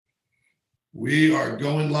We are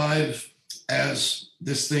going live as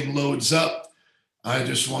this thing loads up. I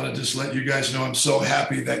just want to let you guys know I'm so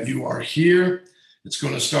happy that you are here. It's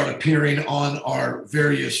going to start appearing on our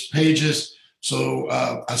various pages. So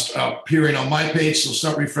appearing on my page. So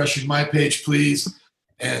start refreshing my page, please,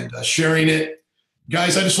 and sharing it.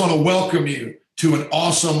 Guys, I just want to welcome you to an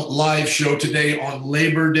awesome live show today on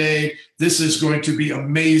Labor Day. This is going to be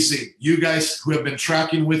amazing. You guys who have been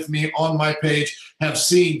tracking with me on my page have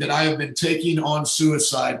seen that I have been taking on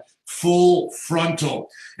suicide full frontal,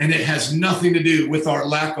 and it has nothing to do with our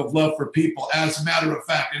lack of love for people. As a matter of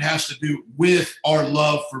fact, it has to do with our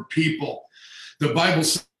love for people. The Bible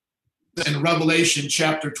says in Revelation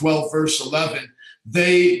chapter 12, verse 11,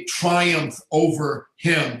 they triumph over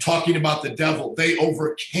him, talking about the devil. They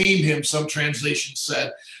overcame him, some translations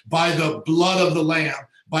said, by the blood of the Lamb,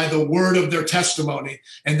 by the word of their testimony,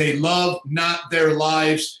 and they loved not their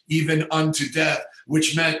lives even unto death,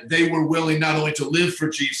 which meant they were willing not only to live for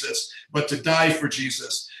Jesus, but to die for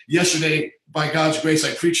Jesus. Yesterday, by God's grace,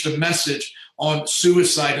 I preached a message on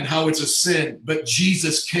suicide and how it's a sin, but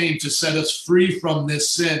Jesus came to set us free from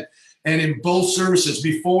this sin. And in both services,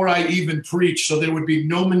 before I even preached, so there would be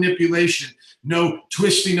no manipulation, no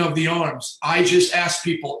twisting of the arms, I just asked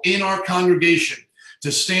people in our congregation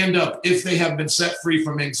to stand up if they have been set free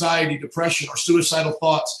from anxiety, depression, or suicidal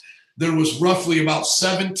thoughts. There was roughly about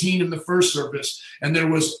 17 in the first service, and there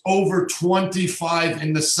was over 25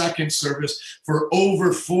 in the second service, for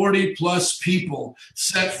over 40 plus people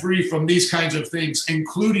set free from these kinds of things,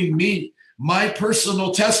 including me. My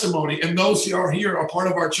personal testimony, and those who are here are part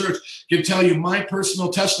of our church, can tell you my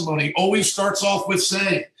personal testimony always starts off with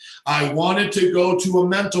saying, I wanted to go to a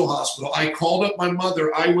mental hospital. I called up my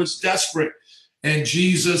mother. I was desperate, and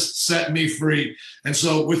Jesus set me free. And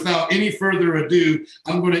so without any further ado,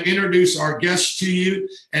 I'm going to introduce our guests to you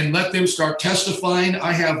and let them start testifying.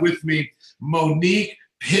 I have with me Monique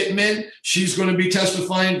Pittman. She's going to be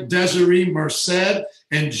testifying, Desiree Merced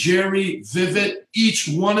and Jerry Vivett. Each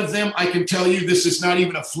one of them, I can tell you, this is not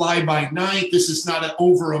even a fly-by-night. This is not an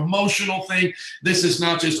over-emotional thing. This is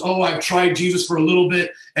not just, oh, I've tried Jesus for a little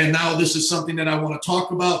bit, and now this is something that I want to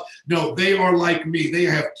talk about. No, they are like me. They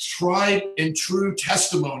have tried and true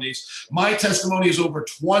testimonies. My testimony is over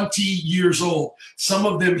 20 years old. Some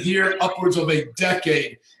of them here upwards of a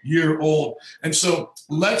decade-year old. And so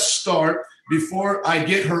let's start. Before I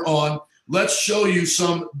get her on, let's show you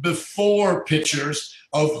some before pictures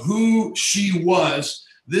of who she was.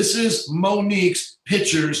 This is Monique's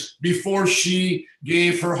pictures before she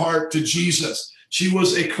gave her heart to Jesus. She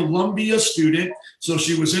was a Columbia student, so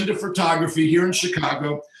she was into photography here in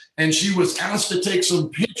Chicago, and she was asked to take some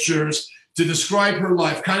pictures to describe her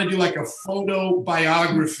life, kind of do like a photo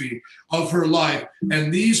biography of her life.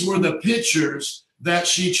 And these were the pictures that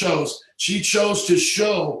she chose. She chose to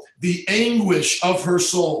show the anguish of her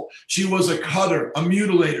soul. She was a cutter, a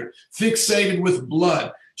mutilator, fixated with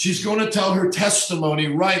blood. She's going to tell her testimony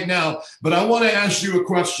right now, but I want to ask you a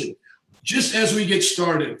question. Just as we get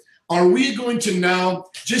started, are we going to now,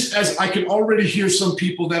 just as I can already hear some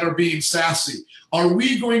people that are being sassy, are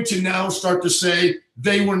we going to now start to say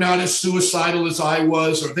they were not as suicidal as I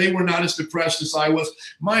was, or they were not as depressed as I was?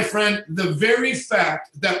 My friend, the very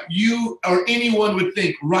fact that you or anyone would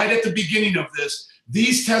think right at the beginning of this,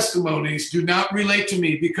 these testimonies do not relate to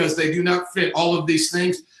me because they do not fit all of these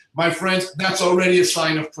things, my friends, that's already a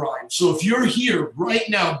sign of pride. So if you're here right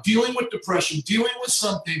now dealing with depression, dealing with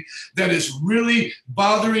something that is really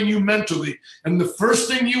bothering you mentally, and the first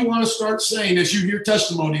thing you want to start saying as you hear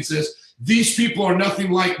testimonies is, these people are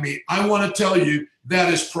nothing like me, I want to tell you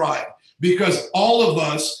that is pride. Because all of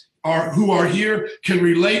us who are here can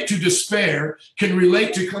relate to despair, can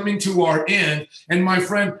relate to coming to our end. And my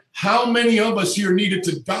friend, how many of us here needed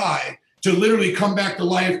to die to literally come back to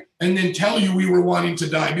life and then tell you we were wanting to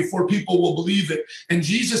die before people will believe it? And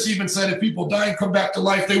Jesus even said if people die and come back to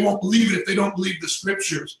life, they won't believe it if they don't believe the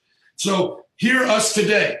scriptures. So hear us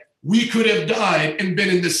today. We could have died and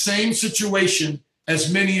been in the same situation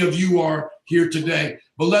as many of you are here today.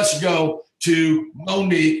 But let's go to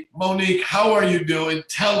Monique. Monique, how are you doing?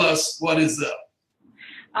 Tell us what is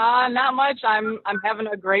up. Not much. I'm having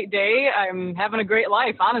a great day. I'm having a great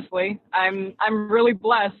life, honestly. I'm really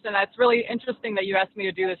blessed, and it's really interesting that you asked me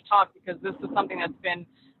to do this talk because this is something that's been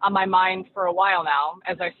on my mind for a while now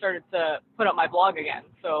as I started to put up my blog again.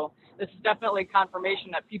 So this is definitely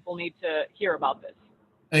confirmation that people need to hear about this.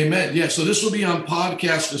 Amen. Yeah, so this will be on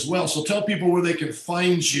podcast as well. So tell people where they can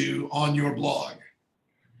find you on your blog.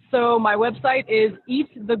 So my website is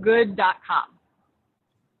eatthegood.com.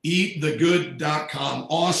 Eatthegood.com.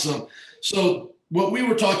 Awesome. So what we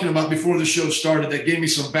were talking about before the show started that gave me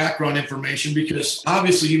some background information, because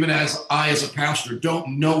obviously, even as a pastor,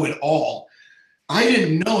 don't know it all. I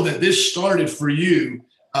didn't know that this started for you,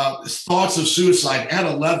 thoughts of suicide at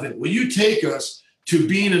 11. Will you take us to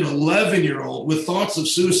being an 11-year-old with thoughts of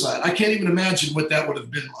suicide? I can't even imagine what that would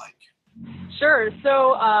have been like. Sure.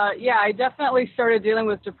 So, yeah, I definitely started dealing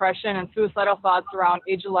with depression and suicidal thoughts around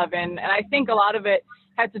age 11. And I think a lot of it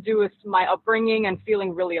had to do with my upbringing and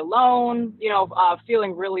feeling really alone,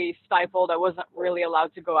 feeling really stifled. I wasn't really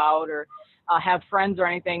allowed to go out or have friends or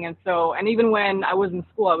anything. And so, and even when I was in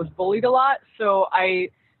school, I was bullied a lot. So I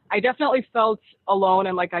definitely felt alone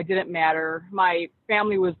and like I didn't matter. My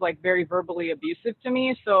family was like very verbally abusive to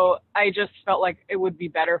me. So I just felt like it would be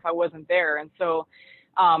better if I wasn't there. And so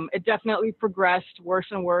it definitely progressed worse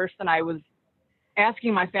and worse. And I was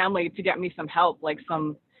asking my family to get me some help, like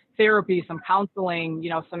some therapy, some counseling,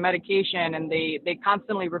 some medication. And they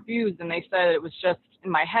constantly refused. And they said it was just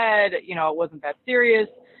in my head, it wasn't that serious.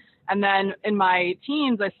 And then in my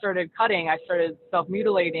teens, I started cutting, I started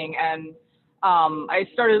self-mutilating, and I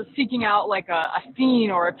started seeking out like a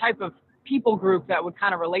scene or a type of people group that would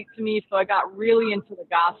kind of relate to me. So I got really into the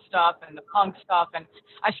goth stuff and the punk stuff. And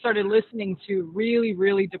I started listening to really,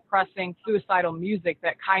 really depressing suicidal music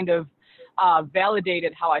that kind of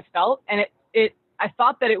validated how I felt. And I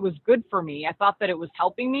thought that it was good for me. I thought that it was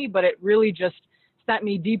helping me, but it really just sent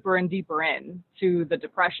me deeper and deeper in to the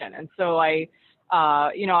depression. And so I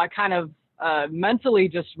kind of mentally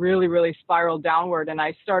just really, really spiraled downward. And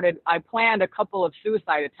I planned a couple of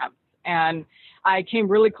suicide attempts, and I came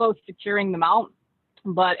really close to carrying them out.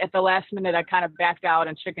 But at the last minute, I kind of backed out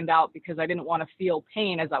and chickened out because I didn't want to feel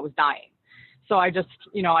pain as I was dying. So I just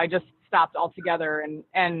stopped altogether.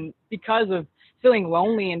 And because of feeling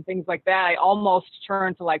lonely and things like that, I almost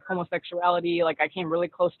turned to like homosexuality. Like I came really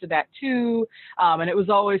close to that too. And it was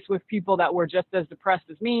always with people that were just as depressed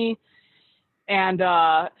as me. And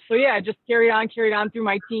so, yeah, I just carried on through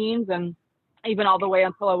my teens, and even all the way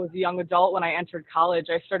until I was a young adult. When I entered college,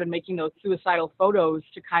 I started making those suicidal photos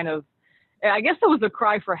to kind of, I guess it was a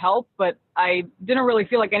cry for help, but I didn't really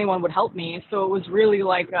feel like anyone would help me. So it was really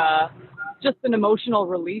like just an emotional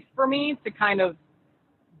release for me to kind of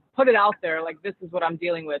put it out there. Like, this is what I'm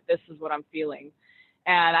dealing with. This is what I'm feeling.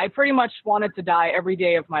 And I pretty much wanted to die every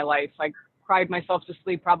day of my life. I cried myself to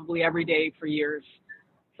sleep probably every day for years.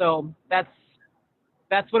 So that's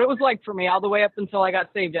what it was like for me all the way up until I got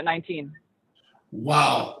saved at 19.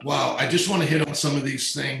 Wow. I just want to hit on some of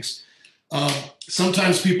these things.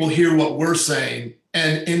 Sometimes people hear what we're saying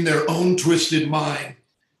and in their own twisted mind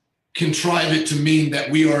contrive it to mean that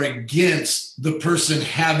we are against the person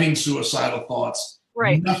having suicidal thoughts.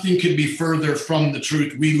 Right. Nothing could be further from the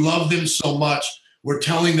truth. We love them so much. We're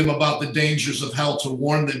telling them about the dangers of hell to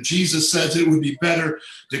warn them. Jesus says it would be better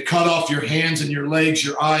to cut off your hands and your legs,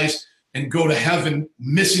 your eyes, and go to heaven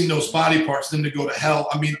missing those body parts than to go to hell.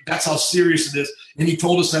 I mean, that's how serious it is. And he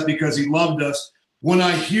told us that because he loved us. When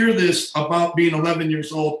I hear this about being 11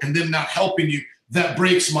 years old and them not helping you, that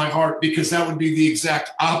breaks my heart, because that would be the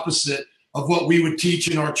exact opposite of what we would teach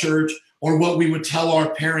in our church or what we would tell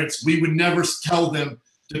our parents. We would never tell them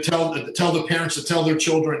to tell the parents to tell their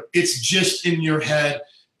children, it's just in your head,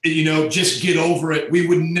 just get over it. We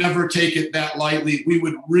would never take it that lightly. We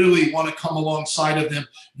would really want to come alongside of them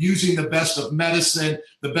using the best of medicine,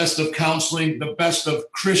 the best of counseling, the best of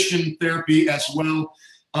Christian therapy as well.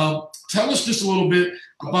 Tell us just a little bit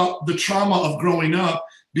about the trauma of growing up,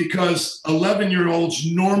 because 11-year-olds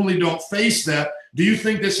normally don't face that. Do you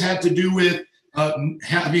think this had to do with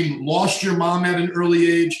having lost your mom at an early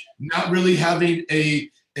age, not really having a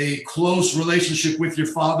close relationship with your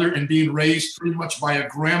father, and being raised pretty much by a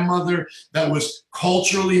grandmother that was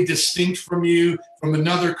culturally distinct from you, from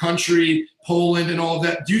another country, Poland and all of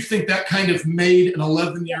that? Do you think that kind of made an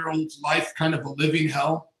 11-year-old's life kind of a living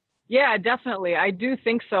hell? Yeah, definitely. I do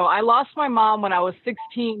think so. I lost my mom when I was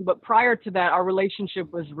 16, but prior to that, our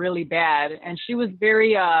relationship was really bad. And she was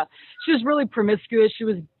really promiscuous. She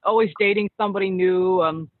was always dating somebody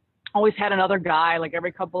new, always had another guy like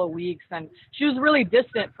every couple of weeks. And she was really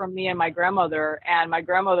distant from me and my grandmother. And my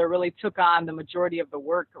grandmother really took on the majority of the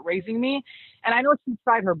work raising me. And I know she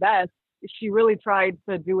tried her best. She really tried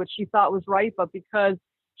to do what she thought was right, but because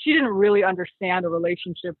she didn't really understand a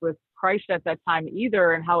relationship with Christ at that time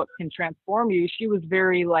either, and how it can transform you. She was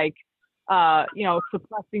very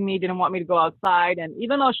suppressing me, didn't want me to go outside. And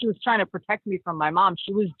even though she was trying to protect me from my mom,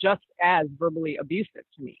 she was just as verbally abusive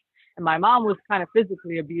to me. And my mom was kind of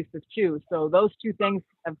physically abusive too. So those two things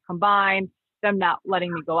have combined, them not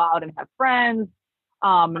letting me go out and have friends.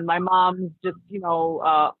 And my mom just,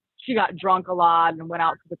 she got drunk a lot and went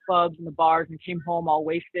out to the clubs and the bars and came home all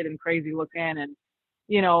wasted and crazy looking. And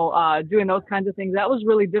doing those kinds of things. That was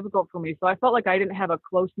really difficult for me. So I felt like I didn't have a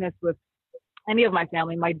closeness with any of my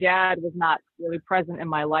family. My dad was not really present in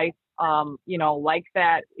my life, like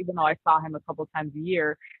that, even though I saw him a couple times a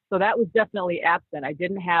year. So that was definitely absent. I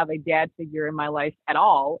didn't have a dad figure in my life at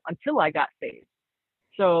all until I got saved.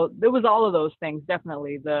 So there was all of those things,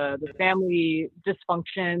 definitely the family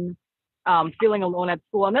dysfunction, feeling alone at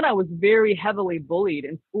school. And then I was very heavily bullied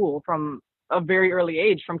in school from a very early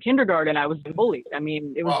age. From kindergarten, I was bullied. I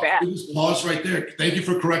mean, it was Wow, bad. please pause right there. Thank you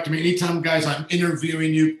for correcting me. Anytime, guys, I'm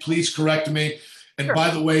interviewing you, please correct me. And Sure. by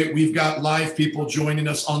the way, we've got live people joining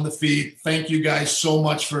us on the feed. Thank you guys so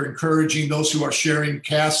much for encouraging those who are sharing,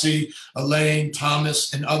 Cassie, Elaine,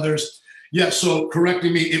 Thomas, and others. Yeah, so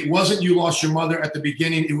correcting me, it wasn't you lost your mother at the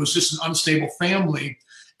beginning. It was just an unstable family.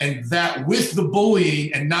 And that with the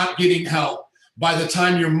bullying and not getting help, by the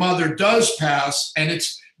time your mother does pass and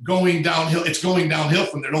it's going downhill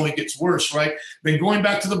from there. It only gets worse, right? Then going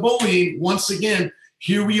back to the bullying, once again,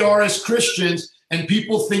 here we are as Christians, and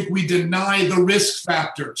people think we deny the risk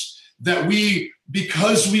factors, that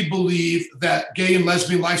because we believe that gay and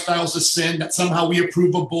lesbian lifestyle is a sin, that somehow we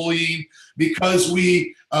approve of bullying, because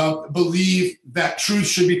we believe that truth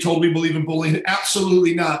should be told, we believe in bullying.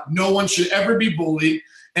 Absolutely not. No one should ever be bullied.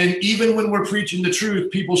 And even when we're preaching the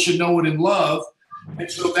truth, people should know it in love. And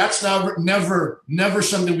so that's never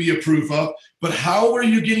something we approve of. But how were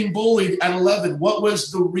you getting bullied at 11? What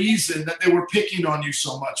was the reason that they were picking on you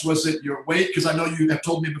so much? Was it your weight? Because I know you have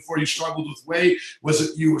told me before you struggled with weight. Was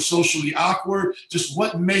it you were socially awkward? Just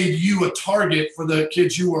what made you a target for the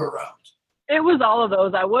kids you were around? It was all of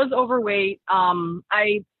those. I was overweight.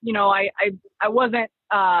 I wasn't,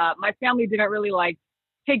 my family didn't really like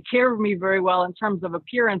take care of me very well in terms of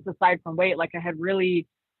appearance aside from weight. Like I had really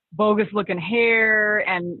bogus looking hair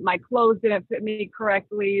and my clothes didn't fit me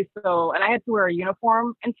correctly. So, and I had to wear a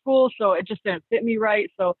uniform in school, so it just didn't fit me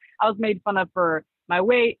right. So I was made fun of for my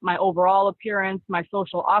weight, my overall appearance, my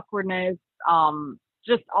social awkwardness,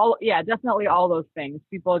 definitely all those things.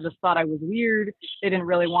 People just thought I was weird. They didn't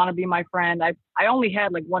really want to be my friend. I only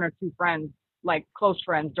had like one or two friends, like close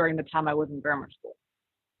friends during the time I was in grammar school.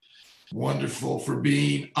 Wonderful for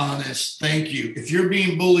being honest. Thank you. If you're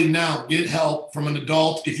being bullied now, get help from an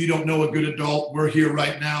adult. If you don't know a good adult, we're here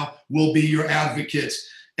right now. We'll be your advocates.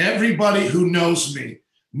 Everybody who knows me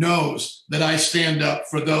knows that I stand up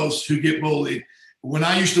for those who get bullied. When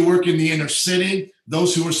I used to work in the inner city,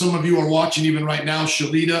 some of you are watching even right now,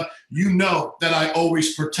 Shalita, you know that I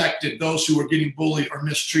always protected those who were getting bullied or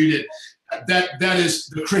mistreated. That is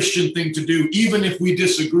the Christian thing to do, even if we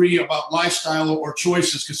disagree about lifestyle or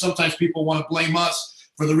choices, because sometimes people want to blame us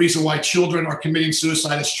for the reason why children are committing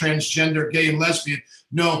suicide as transgender, gay, and lesbian.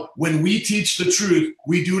 No, when we teach the truth,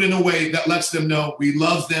 we do it in a way that lets them know we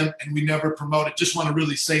love them and we never promote it. Just want to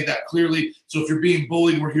really say that clearly. So if you're being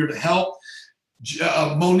bullied, we're here to help.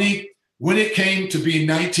 Monique, when it came to being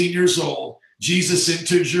 19 years old, Jesus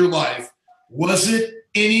entered your life. Was it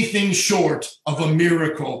anything short of a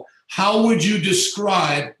miracle? How would you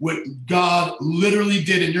describe what God literally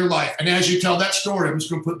did in your life? And as you tell that story, I'm just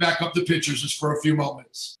going to put back up the pictures just for a few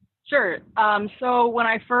moments. Sure. So when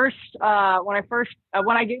I gave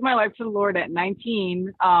my life to the Lord at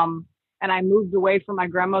 19, and I moved away from my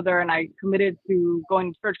grandmother and I committed to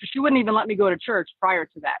going to church, because she wouldn't even let me go to church prior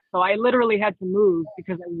to that. So I literally had to move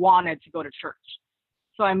because I wanted to go to church.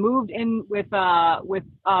 So I moved in with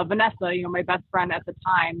Vanessa, my best friend at the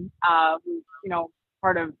time, who's,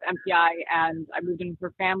 part of MPI, and I moved in with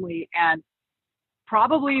her family. And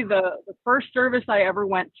probably the first service I ever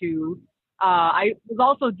went to, I was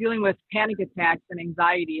also dealing with panic attacks and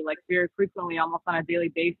anxiety, like very frequently, almost on a daily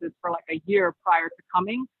basis for like a year prior to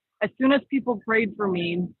coming. As soon as people prayed for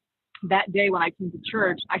me that day when I came to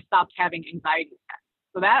church, I stopped having anxiety attacks.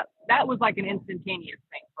 So that was like an instantaneous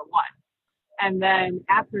thing for one. And then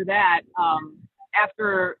after that,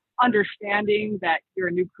 after understanding that you're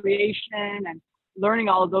a new creation and learning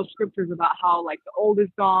all of those scriptures about how like the old is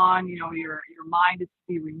gone, your mind is to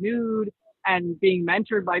be renewed, and being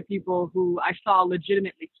mentored by people who I saw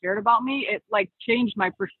legitimately cared about me, it like changed my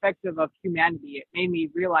perspective of humanity. It made me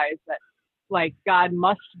realize that like God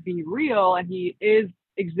must be real and he is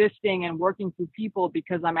existing and working through people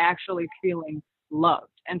because I'm actually feeling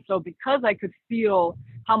loved. And so because I could feel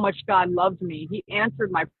how much God loved me, he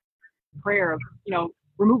answered my prayer of,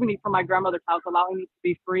 removing me from my grandmother's house, allowing me to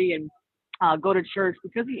be free and go to church.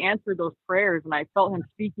 Because he answered those prayers and I felt him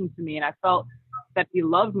speaking to me and I felt that he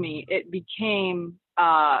loved me, it became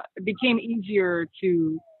easier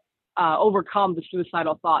to overcome the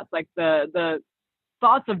suicidal thoughts. Like the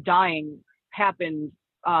thoughts of dying happened.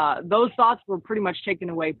 Those thoughts were pretty much taken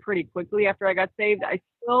away pretty quickly after I got saved. I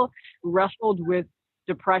still wrestled with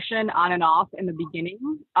depression on and off in the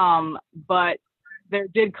beginning. But there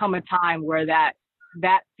did come a time where that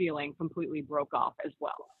feeling completely broke off as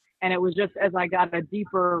well. And it was just as I got a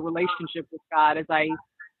deeper relationship with God, as I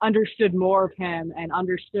understood more of him and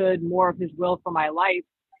understood more of his will for my life,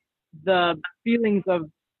 the feelings of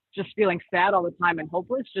just feeling sad all the time and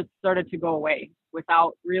hopeless just started to go away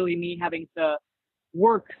without really me having to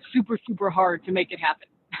work super, super hard to make it happen.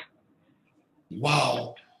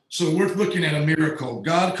 Wow. So we're looking at a miracle.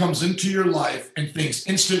 God comes into your life and things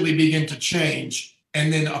instantly begin to change.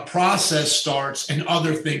 And then a process starts and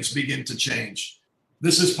other things begin to change.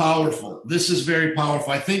 This is powerful. This is very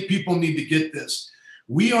powerful. I think people need to get this.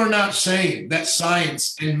 We are not saying that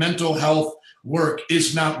science and mental health work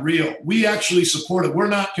is not real. We actually support it. We're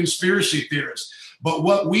not conspiracy theorists. But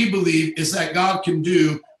what we believe is that God can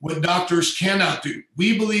do what doctors cannot do.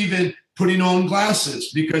 We believe in putting on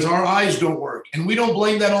glasses because our eyes don't work. And we don't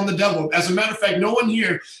blame that on the devil. As a matter of fact, no one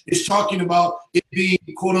here is talking about it being,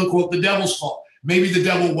 quote unquote, the devil's fault. Maybe the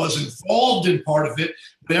devil was involved in part of it,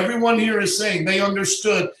 but everyone here is saying they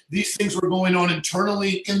understood these things were going on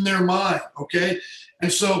internally in their mind, okay?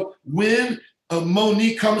 And so when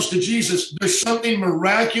Monique comes to Jesus, there's something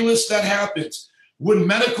miraculous that happens. Would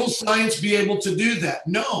medical science be able to do that?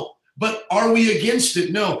 No. But are we against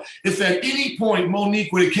it? No. If at any point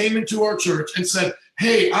Monique would have came into our church and said,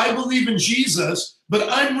 hey, I believe in Jesus,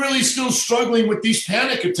 but I'm really still struggling with these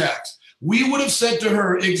panic attacks, we would have said to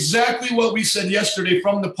her exactly what we said yesterday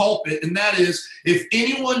from the pulpit, and that is, if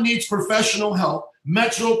anyone needs professional help,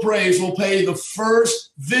 Metro Praise will pay the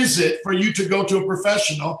first visit for you to go to a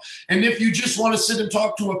professional. And if you just want to sit and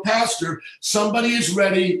talk to a pastor, somebody is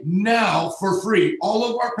ready now for free. All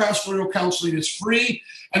of our pastoral counseling is free,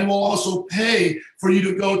 and we'll also pay for you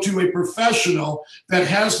to go to a professional that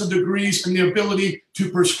has the degrees and the ability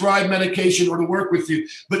to prescribe medication or to work with you.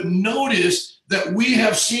 But notice that we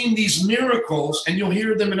have seen these miracles, and you'll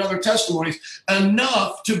hear them in other testimonies,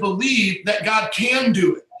 enough to believe that God can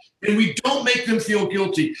do it. And we don't make them feel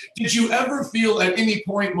guilty. Did you ever feel at any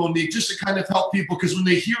point, Monique, just to kind of help people, because when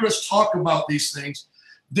they hear us talk about these things,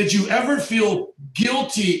 did you ever feel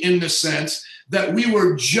guilty in the sense that we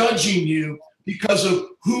were judging you because of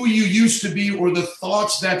who you used to be or the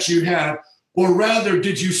thoughts that you had? Or rather,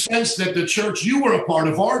 did you sense that the church, you were a part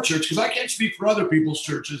of our church, because I can't speak for other people's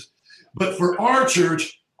churches, but for our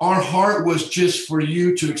church, our heart was just for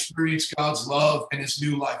you to experience God's love and his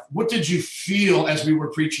new life. What did you feel as we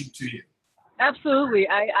were preaching to you? Absolutely.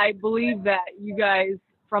 I believe that you guys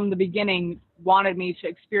from the beginning wanted me to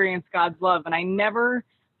experience God's love, and I never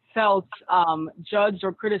felt judged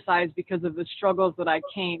or criticized because of the struggles that I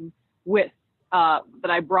came with, that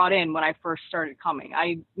I brought in when I first started coming.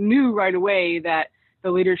 I knew right away that the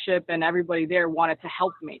leadership and everybody there wanted to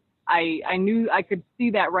help me. I knew I could see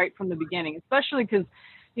that right from the beginning, especially because,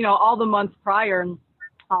 you know, all the months prior,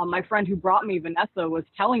 my friend who brought me, Vanessa, was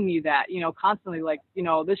telling me that, you know, constantly, like, you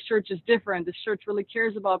know, this church is different. This church really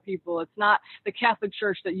cares about people. It's not the Catholic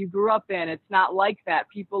church that you grew up in. It's not like that.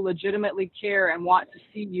 People legitimately care and want to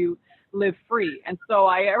see you live free. And so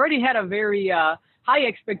I already had a very high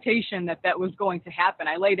expectation that that was going to happen.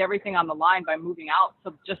 I laid everything on the line by moving out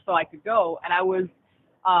just so I could go. And I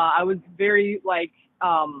was very like,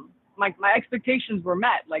 my expectations were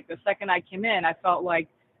met. Like the second I came in, I felt like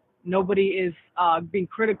nobody is being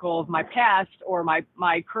critical of my past or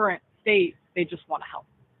my current state. They just want to help.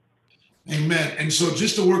 Amen. And so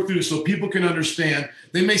just to work through this so people can understand,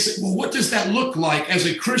 they may say, well, what does that look like as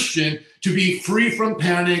a Christian to be free from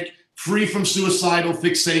panic, free from suicidal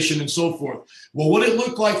fixation and so forth? Well, what it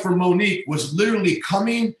looked like for Monique was literally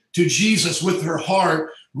coming to Jesus with her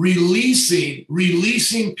heart, releasing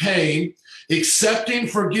pain, accepting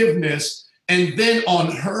forgiveness, and then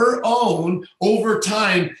on her own, over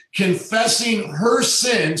time, confessing her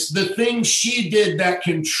sins, the things she did that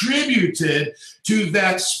contributed to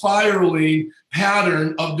that spiraling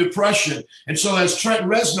pattern of depression. And so as Trent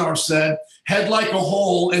Reznor said, head like a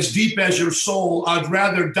hole, as deep as your soul, I'd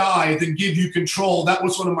rather die than give you control. That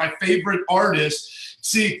was one of my favorite artists.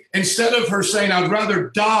 See, instead of her saying, I'd rather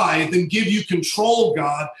die than give you control,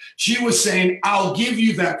 God, she was saying, I'll give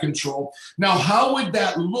you that control. Now, how would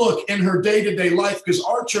that look in her day-to-day life? Because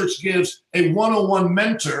our church gives a one-on-one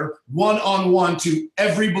mentor, one-on-one to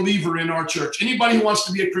every believer in our church. Anybody who wants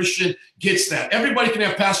to be a Christian gets that. Everybody can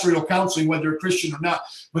have pastoral counseling, whether they're a Christian or not.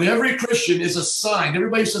 But every Christian is assigned.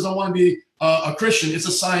 Everybody who says, I want to be a Christian is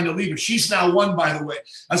assigned a leader. She's now one, by the way.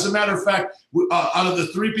 As a matter of fact, out of the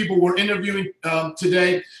 3 people we're interviewing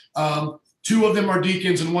today, 2 of them are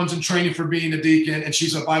deacons and one's in training for being a deacon, and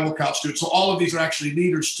she's a Bible college student. So all of these are actually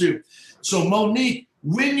leaders too. So Monique,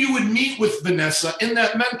 when you would meet with Vanessa in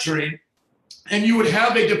that mentoring, and you would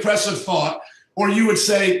have a depressive thought, or you would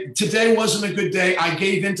say, today wasn't a good day, I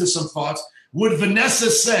gave into some thoughts, would Vanessa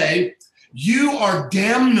say, you are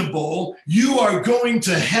damnable, you are going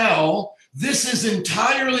to hell, this is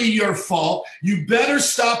entirely your fault, you better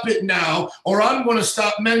stop it now, or I'm going to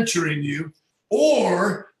stop mentoring you?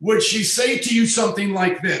 Or would she say to you something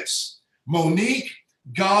like this, Monique,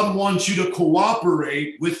 God wants you to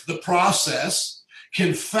cooperate with the process,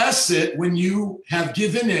 confess it when you have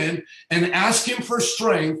given in, and ask him for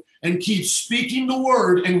strength, and keep speaking the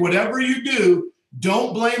word, and whatever you do,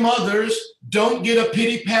 don't blame others, don't get a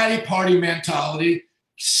pity-patty party mentality,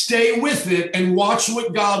 stay with it and watch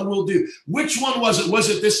what God will do. Which one was it? Was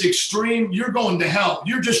it this extreme, you're going to hell,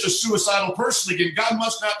 you're just a suicidal person again, God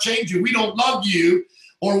must not change you, we don't love you?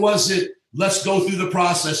 Or was it, let's go through the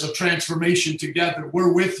process of transformation together,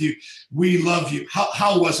 we're with you, we love you?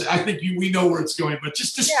 How was it? I think we know where it's going, but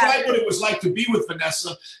just describe what it was like to be with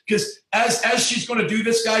Vanessa, because as she's going to do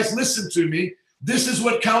this, guys, listen to me. This is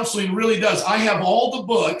what counseling really does. I have all the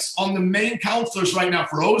books on the main counselors right now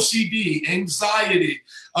for OCD, anxiety,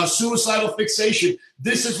 suicidal fixation.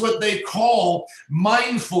 This is what they call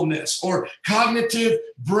mindfulness or cognitive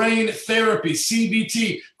brain therapy,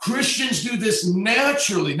 CBT. Christians do this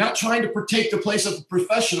naturally, not trying to take the place of a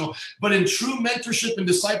professional, but in true mentorship and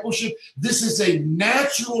discipleship, this is a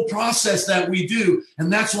natural process that we do,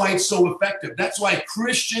 and that's why it's so effective. That's why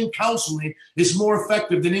Christian counseling is more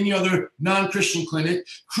effective than any other non-Christian clinic.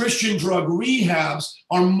 Christian drug rehabs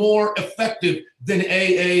are more effective than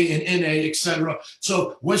AA and NA, etc.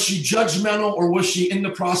 So was she judgmental, or was she in the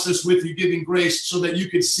process with you giving grace so that you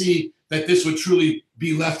could see that this would truly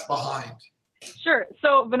be left behind? Sure.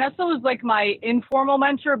 So Vanessa was like my informal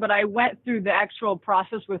mentor, but I went through the actual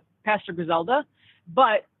process with Pastor Griselda.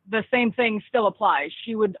 But the same thing still applies.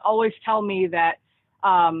 She would always tell me that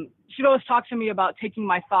she'd always talk to me about taking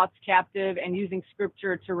my thoughts captive and using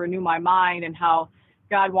scripture to renew my mind, and how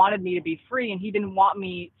God wanted me to be free, and he didn't want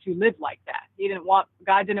me to live like that.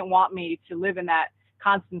 God didn't want me to live in that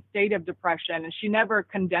constant state of depression. And she never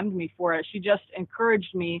condemned me for it. She just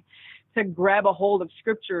encouraged me to grab a hold of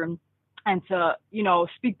scripture and to,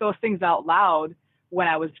 speak those things out loud when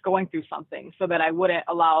I was going through something, so that I wouldn't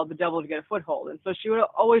allow the devil to get a foothold. And so she would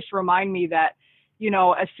always remind me that,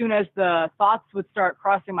 as soon as the thoughts would start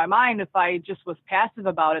crossing my mind, if I just was passive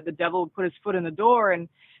about it, the devil would put his foot in the door and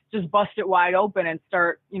just bust it wide open and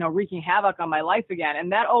start, wreaking havoc on my life again.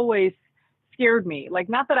 And that always scared me. Like,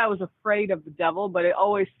 not that I was afraid of the devil, but it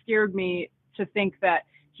always scared me to think that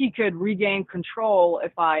he could regain control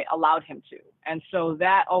if I allowed him to. And so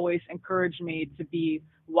that always encouraged me to be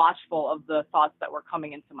watchful of the thoughts that were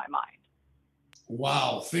coming into my mind.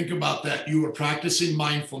 Wow. Think about that. You were practicing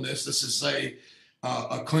mindfulness. This is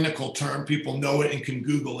a clinical term. People know it and can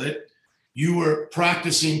Google it. You were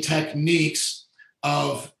practicing techniques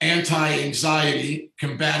of anti-anxiety,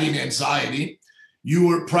 combating anxiety. You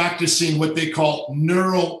were practicing what they call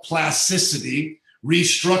neuroplasticity,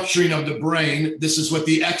 restructuring of the brain. This is what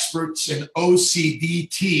the experts in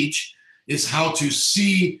OCD teach, is how to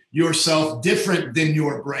see yourself different than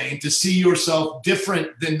your brain, to see yourself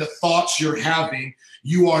different than the thoughts you're having.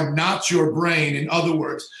 You are not your brain, in other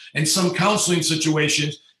words. In some counseling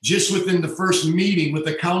situations, just within the first meeting with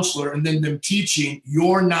the counselor and then them teaching,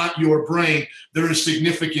 you're not your brain, there is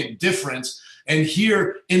significant difference. And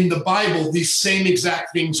here in the Bible, these same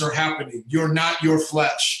exact things are happening. You're not your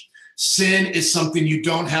flesh. Sin is something you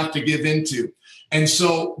don't have to give into. And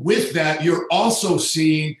so with that, you're also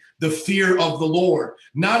seeing the fear of the Lord,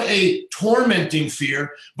 not a tormenting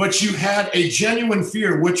fear, but you had a genuine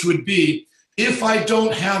fear, which would be, if I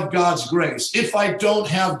don't have God's grace, if I don't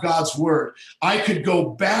have God's word, I could go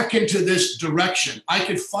back into this direction. I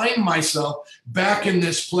could find myself back in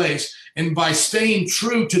this place. And by staying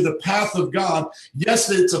true to the path of God,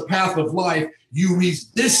 yes, it's a path of life, you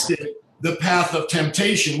resisted the path of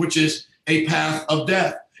temptation, which is a path of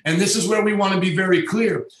death. And this is where we want to be very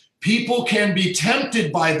clear. People can be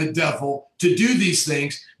tempted by the devil to do these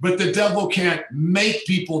things, but the devil can't make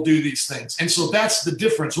people do these things. And so that's the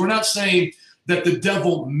difference. We're not saying that the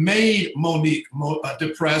devil made Monique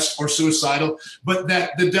depressed or suicidal, but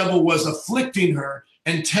that the devil was afflicting her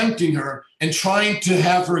and tempting her and trying to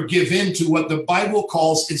have her give in to what the Bible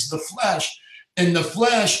calls is the flesh. And the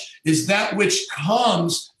flesh is that which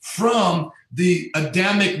comes from the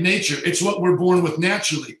Adamic nature. It's what we're born with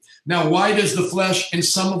naturally. Now, why does the flesh in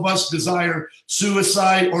some of us desire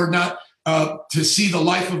suicide or not to see the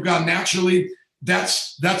life of God naturally?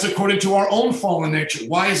 That's according to our own fallen nature.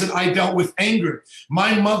 Why is it I dealt with anger?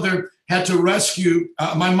 My mother had to rescue,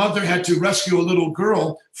 my mother had to rescue a little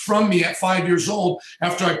girl from me at 5 years old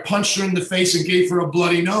after I punched her in the face and gave her a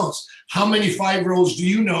bloody nose. How many 5-year-olds do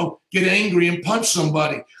you know get angry and punch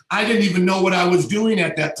somebody? I didn't even know what I was doing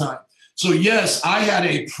at that time. So yes, I had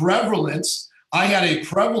a prevalence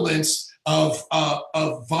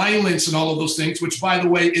of violence and all of those things, which, by the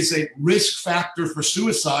way, is a risk factor for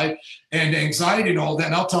suicide and anxiety and all that.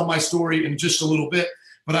 And I'll tell my story in just a little bit.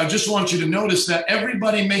 But I just want you to notice that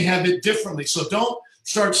everybody may have it differently. So don't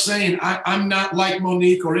start saying, I'm not like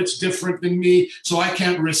Monique, or it's different than me, so I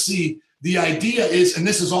can't receive. The idea is, and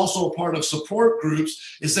this is also a part of support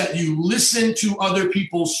groups, is that you listen to other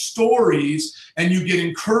people's stories and you get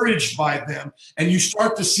encouraged by them, and you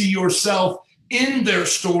start to see yourself in their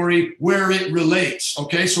story where it relates.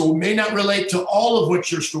 Okay, so it may not relate to all of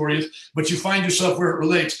what your story is, but you find yourself where it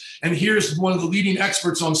relates. And here's one of the leading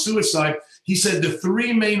experts on suicide. He said the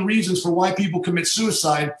 3 main reasons for why people commit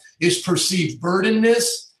suicide is perceived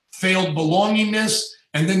burdenness, failed belongingness,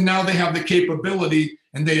 and then now they have the capability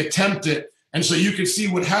and they attempt it. And so you can see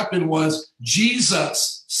what happened was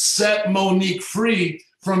Jesus set Monique free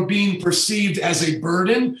from being perceived as a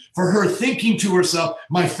burden, for her thinking to herself,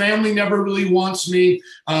 my family never really wants me.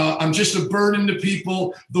 I'm just a burden to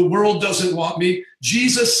people. The world doesn't want me.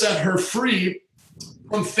 Jesus set her free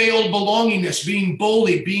from failed belongingness, being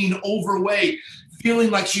bullied, being overweight,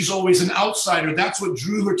 feeling like she's always an outsider. That's what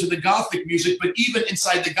drew her to the Gothic music. But even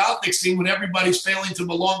inside the Gothic scene, when everybody's failing to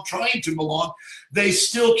belong, trying to belong, they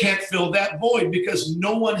still can't fill that void because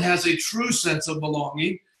no one has a true sense of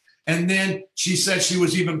belonging. And then she said she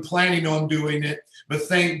was even planning on doing it, but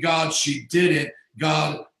thank God she didn't.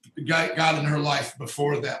 God got in her life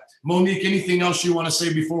before that. Monique, anything else you want to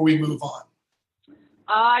say before we move on?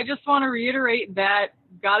 I just want to reiterate that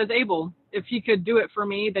God is able. If he could do it for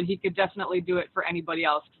me, then he could definitely do it for anybody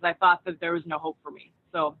else, because I thought that there was no hope for me.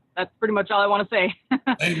 So that's pretty much all I want to say.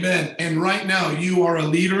 Amen. And right now you are a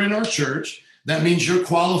leader in our church. That means you're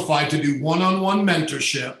qualified to do one-on-one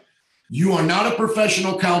mentorship. You are not a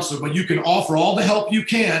professional counselor, but you can offer all the help you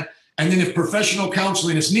can. And then if professional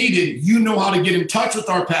counseling is needed, you know how to get in touch with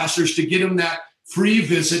our pastors to get them that free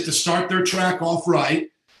visit to start their track off right.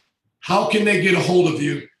 How can they get a hold of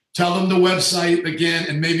you? Tell them the website again,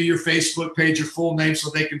 and maybe your Facebook page, your full name, so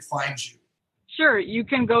they can find you. Sure. You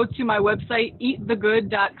can go to my website,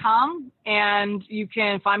 eatthegood.com, and you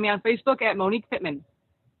can find me on Facebook at Monique Pittman.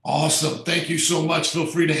 Awesome. Thank you so much. Feel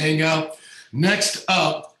free to hang out. Next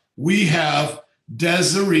up, we have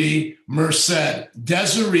Desiree Merced.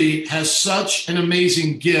 Desiree has such an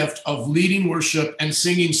amazing gift of leading worship and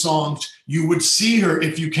singing songs. You would see her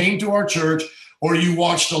if you came to our church or you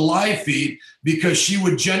watched a live feed, because she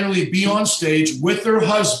would generally be on stage with her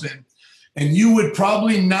husband, and you would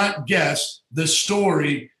probably not guess the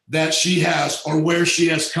story that she has or where she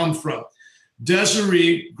has come from.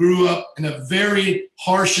 Desiree grew up in a very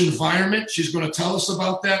harsh environment. She's going to tell us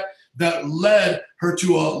about that led her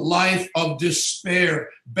to a life of despair,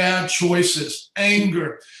 bad choices,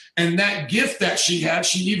 anger. And that gift that she had,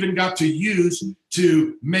 she even got to use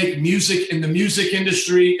to make music in the music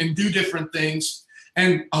industry and do different things.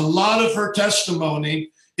 And a lot of her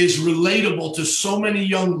testimony is relatable to so many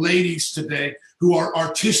young ladies today who are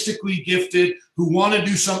artistically gifted, who want to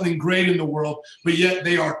do something great in the world, but yet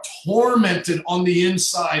they are tormented on the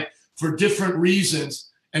inside for different reasons.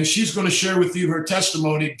 And she's going to share with you her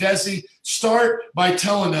testimony. Desi, start by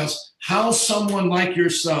telling us how someone like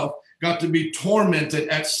yourself got to be tormented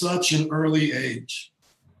at such an early age.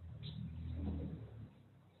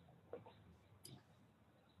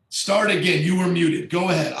 Start again. You were muted. Go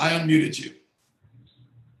ahead. I unmuted you.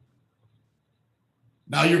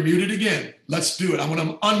 Now you're muted again. Let's do it. I'm going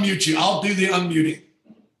to unmute you. I'll do the unmuting.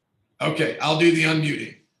 Okay, I'll do the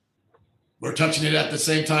unmuting. We're touching it at the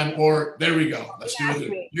same time, or there we go. Let's do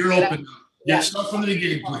it. You're open. Yeah, start from the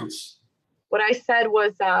beginning, please. What I said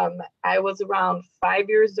was I was around 5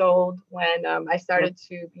 years old when I started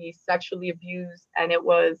to be sexually abused, and it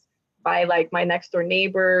was by like my next door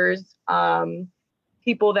neighbors,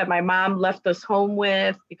 people that my mom left us home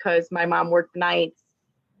with because my mom worked nights.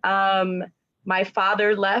 My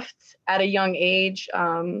father left at a young age.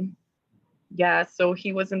 So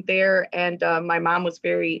he wasn't there, and my mom was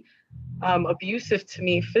very abusive to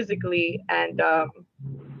me physically,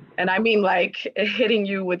 and I mean like hitting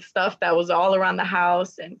you with stuff that was all around the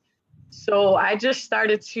house. And so I just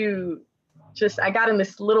started to I got in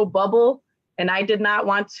this little bubble, and I did not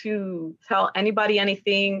want to tell anybody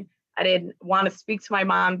anything. I didn't want to speak to my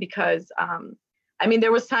mom because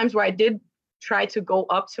there was times where I did try to go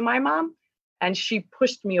up to my mom and she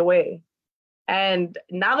pushed me away. And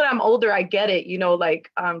now that I'm older, I get it,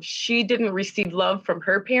 she didn't receive love from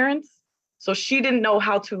her parents. So she didn't know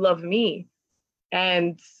how to love me.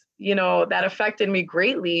 And, that affected me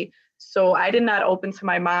greatly. So I did not open to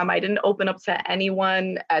my mom. I didn't open up to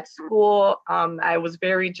anyone at school. I was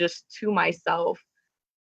very just to myself.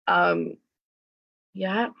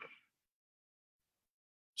 Yeah.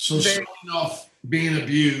 So starting off being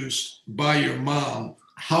abused by your mom,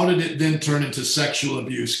 how did it then turn into sexual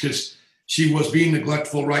abuse? Because she was being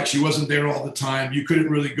neglectful, right? She wasn't there all the time. You couldn't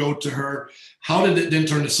really go to her. How did it then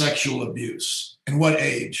turn to sexual abuse? And what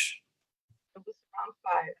age? It was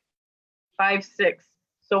around 5, 6.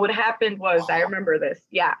 So what happened was, I remember this.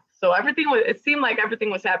 Yeah. So it seemed like everything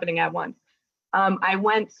was happening at once. I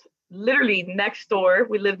went literally next door.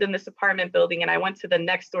 We lived in this apartment building, and I went to the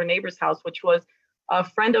next door neighbor's house, which was a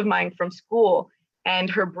friend of mine from school. And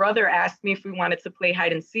her brother asked me if we wanted to play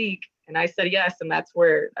hide and seek. And I said yes. And that's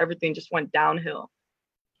where everything just went downhill.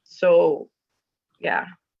 So, yeah.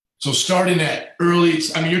 So starting at early,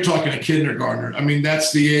 you're talking a kindergartner.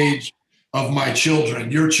 That's the age of my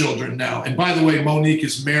children, your children now. And by the way, Monique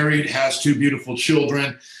is married, has 2 beautiful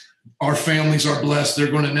children. Our families are blessed.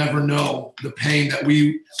 They're going to never know the pain that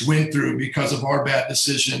we went through because of our bad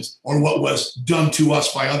decisions or what was done to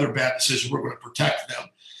us by other bad decisions. We're going to protect them.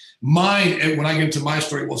 Mine, and when I get into my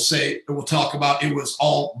story, we'll talk about it was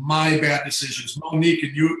all my bad decisions. Monique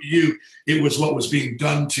and you, it was what was being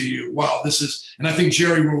done to you. Wow, and I think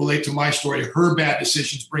Jerry will relate to my story, her bad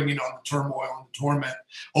decisions bringing on the turmoil and the torment,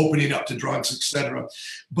 opening up to drugs, etc.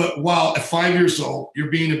 But while at 5 years old,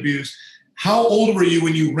 you're being abused, how old were you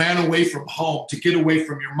when you ran away from home to get away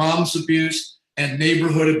from your mom's abuse and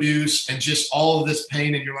neighborhood abuse and just all of this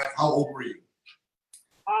pain in your life? How old were you?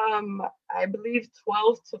 I believe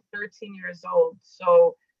 12 to 13 years old.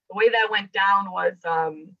 So the way that went down was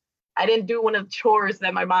I didn't do one of the chores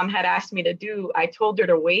that my mom had asked me to do. I told her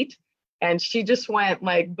to wait, and she just went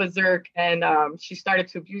like berserk, and she started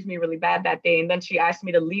to abuse me really bad that day. And then she asked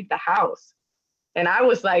me to leave the house. And I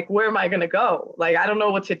was like, where am I going to go? Like, I don't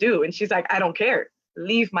know what to do. And she's like, I don't care.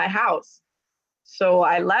 Leave my house. So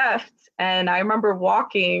I left, and I remember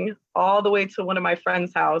walking all the way to one of my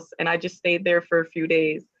friend's house, and I just stayed there for a few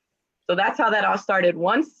days. So that's how that all started.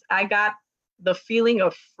 Once I got the feeling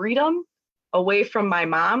of freedom away from my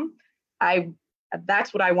mom,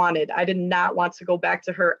 that's what I wanted. I did not want to go back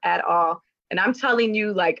to her at all. And I'm telling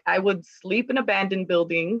you, like, I would sleep in abandoned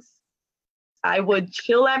buildings. I would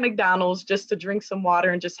chill at McDonald's just to drink some water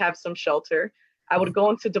and just have some shelter. I would go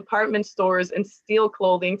into department stores and steal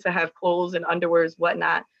clothing to have clothes and underwears,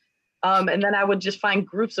 whatnot. And then I would just find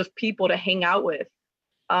groups of people to hang out with.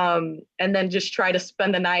 And then just try to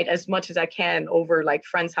spend the night as much as I can over like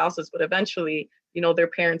friends' houses. But eventually, their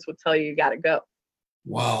parents would tell you got to go.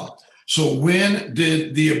 Wow. So when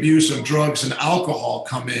did the abuse of drugs and alcohol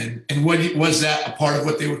come in? And was that a part of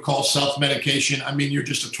what they would call self-medication? You're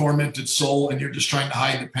just a tormented soul and you're just trying to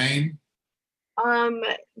hide the pain?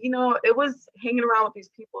 It was hanging around with these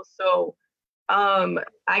people. So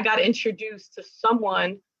I got introduced to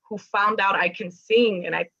someone who found out I can sing.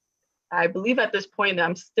 And I believe at this point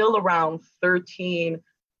I'm still around 13.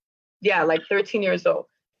 Yeah, like 13 years old.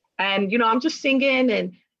 And, I'm just singing,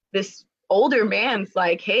 and this older man's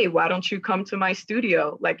like, hey, why don't you come to my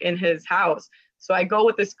studio, like in his house? So I go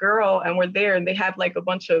with this girl, and we're there, and they have like a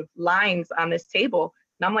bunch of lines on this table.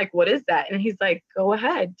 And I'm like, what is that? And he's like, go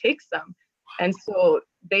ahead, take some. And so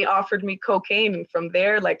they offered me cocaine. And from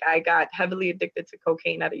there, like, I got heavily addicted to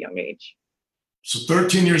cocaine at a young age. So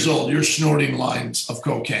 13 years old, you're snorting lines of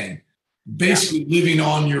cocaine, basically living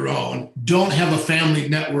on your own, don't have a family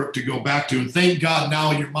network to go back to. And thank God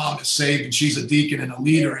now your mom is saved and she's a deacon and a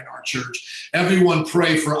leader in our church. Everyone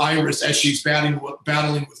pray for Iris as she's battling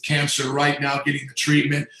with cancer right now, getting the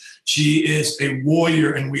treatment. She is a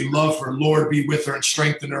warrior and we love her. Lord, be with her and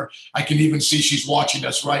strengthen her. I can even see she's watching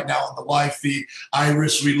us right now on the live feed.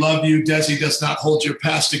 Iris, we love you. Desi does not hold your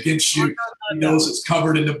past against you. He knows it's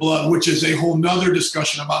covered in the blood, which is a whole nother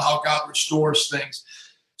discussion about how God restores things.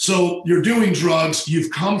 So you're doing drugs.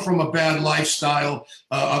 You've come from a bad lifestyle,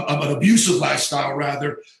 an abusive lifestyle,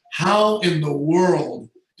 rather. How in the world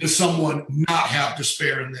does someone not have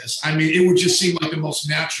despair in this? It would just seem like the most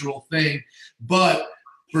natural thing. But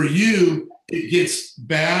for you, it gets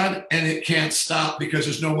bad and it can't stop because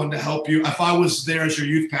there's no one to help you. If I was there as your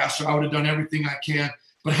youth pastor, I would have done everything I can.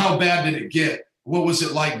 But how bad did it get? What was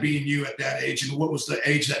it like being you at that age? And what was the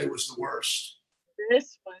age that it was the worst?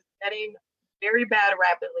 This was getting very bad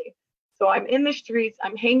rapidly. So I'm in the streets,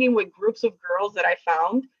 I'm hanging with groups of girls that I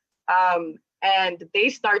found. And they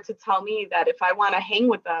start to tell me that if I want to hang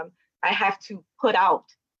with them, I have to put out.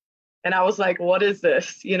 And I was like, what is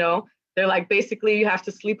this? They're like, basically you have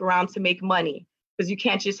to sleep around to make money. because you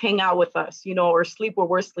can't just hang out with us, or sleep where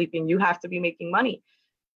we're sleeping. You have to be making money.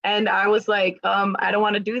 And I was like, I don't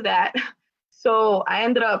want to do that. So I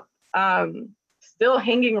ended up still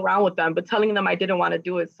hanging around with them, but telling them I didn't want to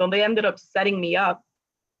do it. So they ended up setting me up.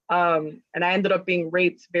 And I ended up being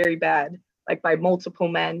raped very bad, like by multiple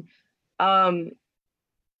men.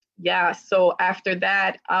 Yeah, so after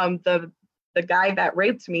that, the guy that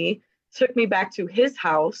raped me took me back to his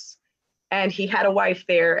house, and he had a wife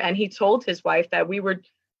there, and he told his wife that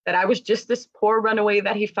I was just this poor runaway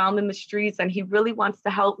that he found in the streets, and he really wants to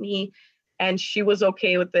help me, and she was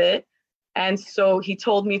okay with it. And so he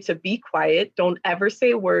told me to be quiet, don't ever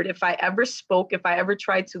say a word. If I ever spoke, if I ever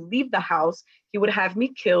tried to leave the house, he would have me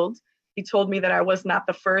killed. He told me that I was not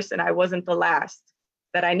the first and I wasn't the last,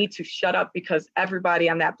 that I need to shut up because everybody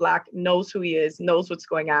on that block knows who he is, knows what's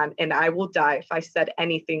going on, and I will die if I said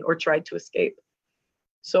anything or tried to escape.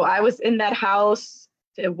 So I was in that house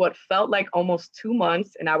what felt like almost 2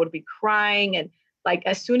 months, and I would be crying. And like,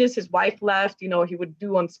 as soon as his wife left, he would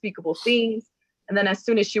do unspeakable things. And then as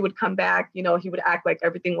soon as she would come back, he would act like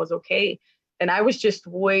everything was okay. And I was just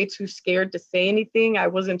way too scared to say anything. I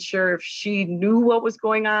wasn't sure if she knew what was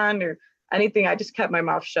going on or anything. I just kept my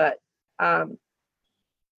mouth shut.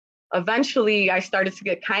 Eventually, I started to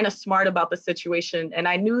get kind of smart about the situation. And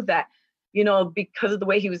I knew that, because of the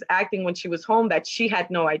way he was acting when she was home, that she had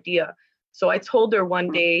no idea. So I told her one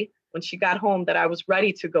day when she got home that I was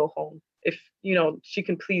ready to go home, if, she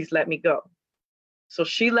can please let me go. So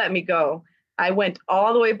she let me go. I went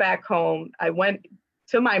all the way back home. I went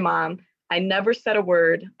to my mom. I never said a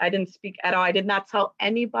word. I didn't speak at all. I did not tell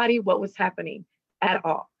anybody what was happening at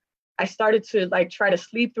all. I started to try to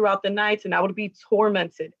sleep throughout the nights, and I would be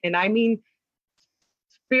tormented. And I mean,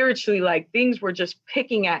 spiritually, things were just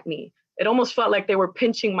picking at me. It almost felt like they were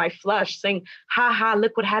pinching my flesh, saying, ha ha,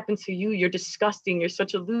 look what happened to you. You're disgusting. You're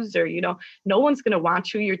such a loser. No one's going to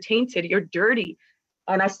want you. You're tainted. You're dirty.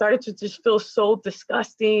 And I started to just feel so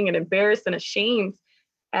disgusting and embarrassed and ashamed.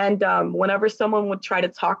 And whenever someone would try to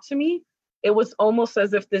talk to me, it was almost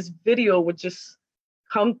as if this video would just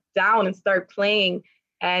come down and start playing.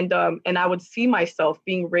 And I would see myself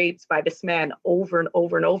being raped by this man over and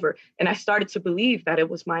over and over. And I started to believe that it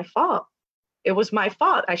was my fault. It was my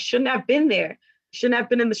fault. I shouldn't have been there. I shouldn't have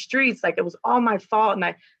been in the streets. It was all my fault.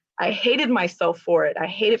 And I hated myself for it. I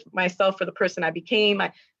hated myself for the person I became.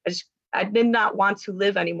 I did not want to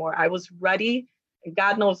live anymore. I was ready. And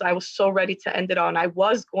God knows I was so ready to end it all. And I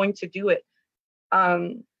was going to do it.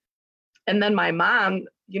 And then my mom,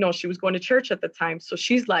 she was going to church at the time. So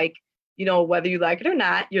she's like, whether you like it or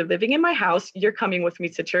not, you're living in my house, you're coming with me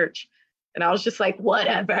to church. And I was just like,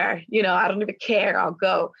 whatever, I don't even care, I'll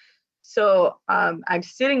go. So I'm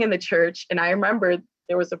sitting in the church, and I remember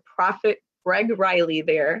there was a prophet, Greg Riley,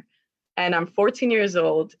 there, and I'm 14 years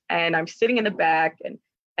old, and I'm sitting in the back,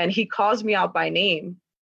 and he calls me out by name.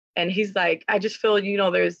 And he's like, I just feel,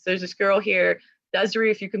 there's this girl here, Desiree,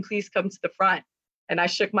 if you can please come to the front. And I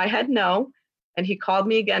shook my head no. And he called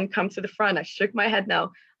me again, come to the front. I shook my head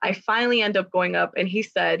no. I finally end up going up, and he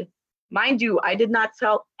said, mind you, I did not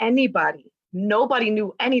tell anybody. Nobody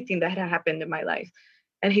knew anything that had happened in my life.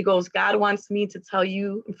 And he goes, God wants me to tell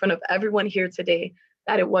you in front of everyone here today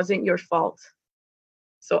that it wasn't your fault.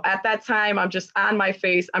 So at that time, I'm just on my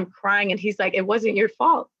face, I'm crying. And he's like, it wasn't your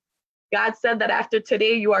fault. God said that after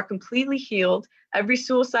today, you are completely healed. Every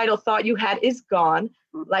suicidal thought you had is gone.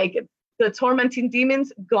 The tormenting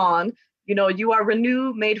demons, gone. You are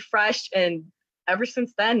renewed, made fresh. And ever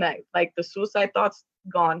since then, the suicide thoughts,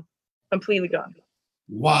 gone, completely gone.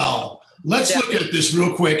 Wow. Let's look at this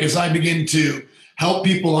real quick as I begin to help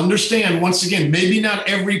people understand, once again, maybe not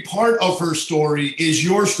every part of her story is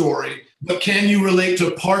your story, but can you relate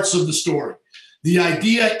to parts of the story? The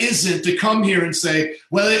idea isn't to come here and say,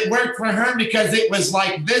 well, it worked for her because it was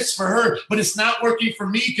like this for her, but it's not working for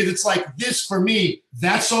me because it's like this for me.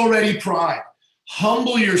 That's already pride.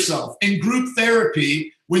 Humble yourself. In group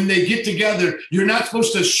therapy, when they get together, you're not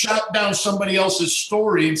supposed to shut down somebody else's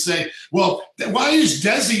story and say, well, why is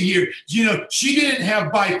Desi here? She didn't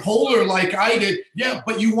have bipolar like I did. Yeah,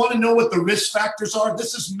 but you want to know what the risk factors are?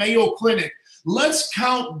 This is Mayo Clinic. Let's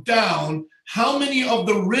count down how many of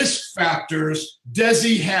the risk factors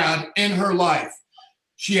Desi had in her life.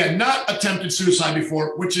 She had not attempted suicide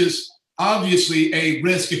before, which is obviously a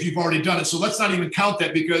risk if you've already done it. So let's not even count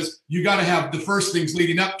that, because you got to have the first things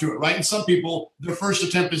leading up to it, right? And some people, their first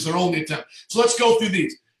attempt is their only attempt. So let's go through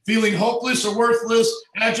these. Feeling hopeless or worthless,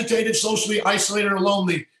 agitated, socially isolated or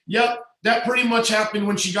lonely. Yep, that pretty much happened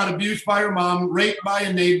when she got abused by her mom, raped by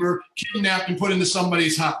a neighbor, kidnapped and put into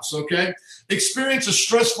somebody's house, okay? Experience a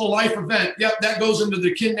stressful life event. Yep, that goes into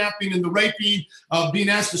the kidnapping and the raping, being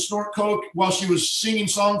asked to snort coke while she was singing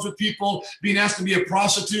songs with people, being asked to be a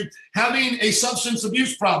prostitute, having a substance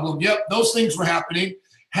abuse problem. Yep, those things were happening.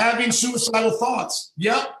 Having suicidal thoughts.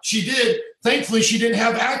 Yep, she did. Thankfully, she didn't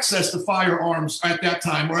have access to firearms at that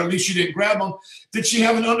time, or at least she didn't grab them. Did she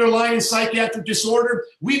have an underlying psychiatric disorder?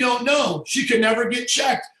 We don't know. She could never get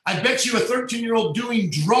checked. I bet you a 13-year-old doing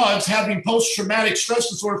drugs, having post-traumatic stress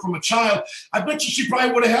disorder from a child, I bet you she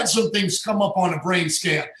probably would have had some things come up on a brain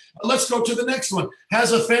scan. Let's go to the next one.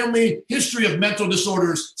 Has a family history of mental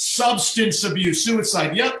disorders, substance abuse,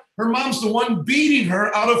 suicide. Yep, her mom's the one beating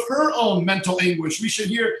her out of her own mental anguish. We should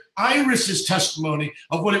hear Iris's testimony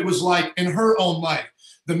of what it was like in her own life.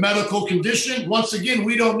 The medical condition, once again,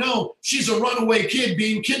 we don't know. She's a runaway kid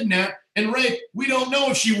being kidnapped and raped. We don't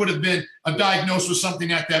know if she would have been diagnosed with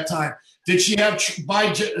something at that time. Did she have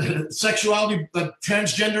bisexuality,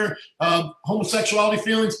 transgender, homosexuality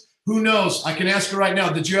feelings? Who knows? I can ask her right now.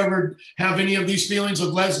 Did you ever have any of these feelings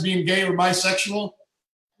of lesbian, gay, or bisexual?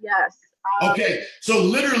 Yes. Okay, so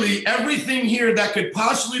literally everything here that could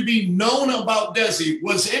possibly be known about Desi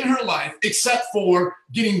was in her life, except for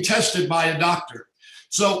getting tested by a doctor.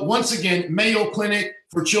 So once again, Mayo Clinic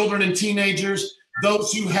for children and teenagers,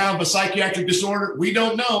 those who have a psychiatric disorder, we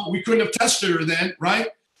don't know. We couldn't have tested her then, right?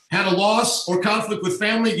 Had a loss or conflict with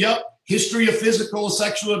family? Yep. History of physical or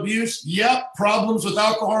sexual abuse? Yep. Problems with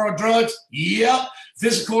alcohol or drugs? Yep.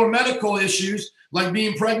 Physical or medical issues like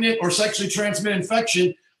being pregnant or sexually transmitted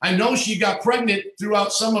infection? I know she got pregnant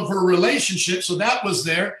throughout some of her relationships, so that was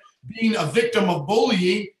there. Being a victim of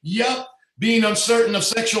bullying? Yep. Being uncertain of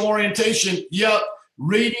sexual orientation? Yep.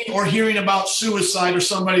 Reading or hearing about suicide or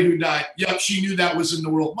somebody who died? Yep, she knew that was in the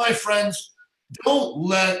world. My friends, don't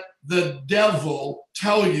let the devil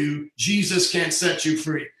tell you Jesus can't set you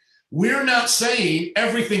free. We're not saying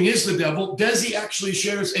everything is the devil. Desi actually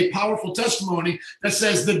shares a powerful testimony that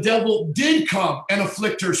says the devil did come and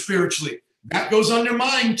afflict her spiritually. That goes under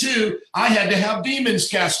mine too. I had to have demons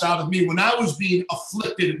cast out of me when I was being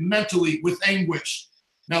afflicted mentally with anguish.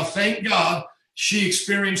 Now, thank God she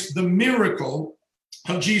experienced the miracle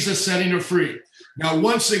of Jesus setting her free. Now,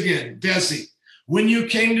 once again, Desi, when you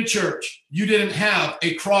came to church, you didn't have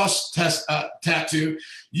a cross tattoo.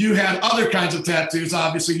 You had other kinds of tattoos.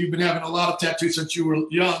 Obviously, you've been having a lot of tattoos since you were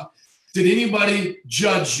young. Did anybody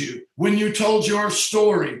judge you when you told your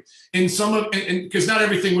story? Because not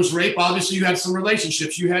everything was rape. Obviously, you had some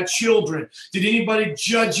relationships. You had children. Did anybody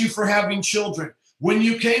judge you for having children? When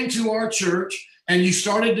you came to our church and you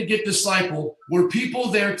started to get discipled, were people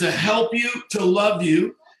there to help you, to love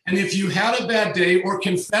you? And if you had a bad day or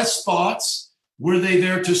confessed thoughts, were they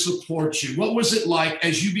there to support you? What was it like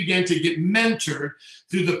as you began to get mentored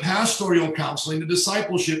through the pastoral counseling, the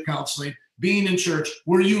discipleship counseling, being in church?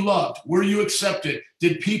 Were you loved? Were you accepted?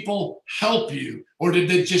 Did people help you? Or did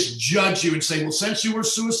they just judge you and say, well, since you were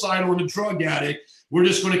suicidal and a drug addict, we're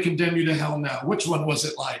just going to condemn you to hell now? Which one was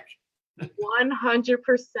it like? 100%.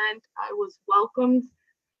 I was welcomed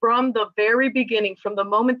from the very beginning, from the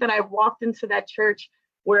moment that I walked into that church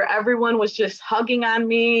where everyone was just hugging on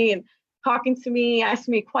me and talking to me,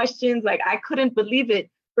 asking me questions. Like, I couldn't believe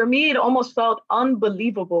it. For me, it almost felt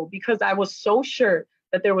unbelievable because I was so sure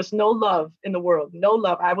that there was no love in the world, no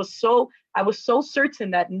love. I was so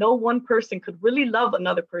certain that no one person could really love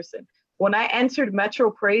another person. When I entered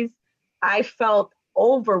Metro Praise, I felt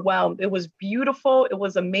overwhelmed. It was beautiful. It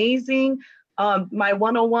was amazing. My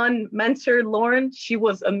 101 mentor, Lauren, she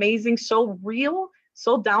was amazing, so real,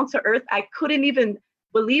 so down to earth. I couldn't even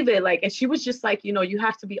believe it. And she was just like, you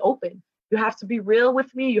have to be open. You have to be real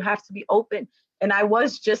with me. You have to be open. And I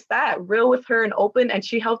was just that, real with her and open. And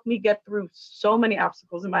she helped me get through so many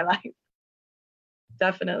obstacles in my life.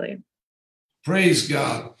 Definitely. Praise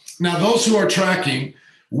God. Now, those who are tracking,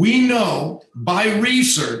 we know by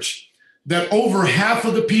research that over half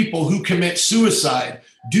of the people who commit suicide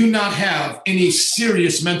do not have any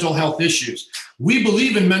serious mental health issues. We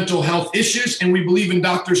believe in mental health issues and we believe in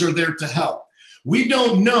doctors are there to help. We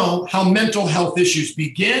don't know how mental health issues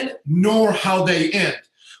begin nor how they end.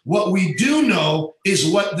 What we do know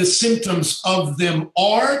is what the symptoms of them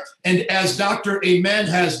are. And as Dr. Amen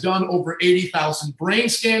has done over 80,000 brain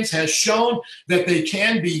scans, has shown that they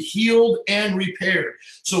can be healed and repaired.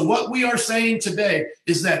 So what we are saying today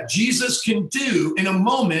is that Jesus can do in a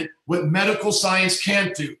moment what medical science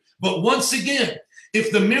can't do. But once again,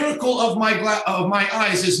 if the miracle of my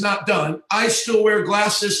eyes is not done, I still wear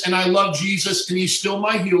glasses and I love Jesus and he's still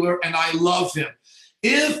my healer and I love him.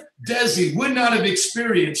 If Desi would not have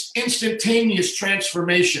experienced instantaneous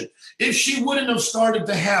transformation, if she wouldn't have started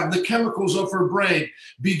to have the chemicals of her brain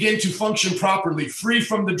begin to function properly, free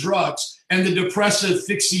from the drugs and the depressive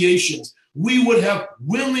fixations, we would have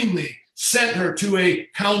willingly sent her to a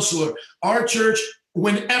counselor. Our church,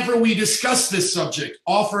 whenever we discuss this subject,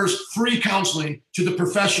 offers free counseling to the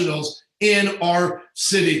professionals in our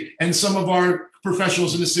city. And some of our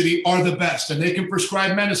professionals in the city are the best, and they can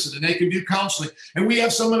prescribe medicine and they can do counseling. And we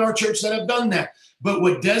have some in our church that have done that. But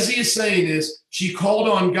what Desi is saying is she called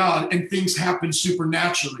on God and things happen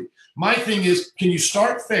supernaturally. My thing is, can you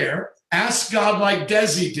start there, ask God like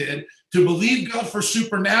Desi did, to believe God for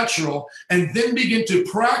supernatural, and then begin to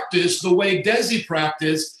practice the way Desi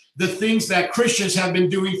practiced the things that Christians have been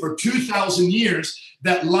doing for 2,000 years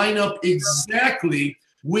that line up exactly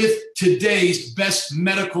with today's best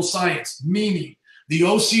medical science, meaning the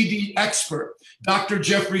OCD expert, Dr.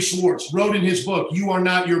 Jeffrey Schwartz, wrote in his book, You Are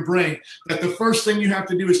Not Your Brain, that the first thing you have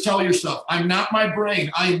to do is tell yourself, I'm not my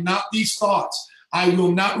brain. I am not these thoughts. I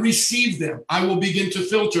will not receive them. I will begin to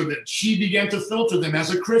filter them. She began to filter them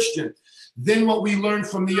as a Christian. Then what we learned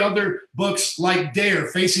from the other books like Dare,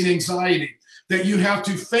 Facing Anxiety, that you have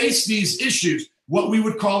to face these issues, what we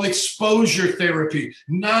would call exposure therapy,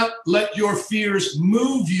 not let your fears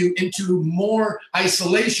move you into more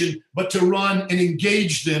isolation, but to run and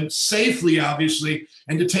engage them safely, obviously,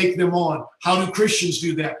 and to take them on. How do Christians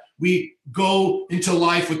do that? We go into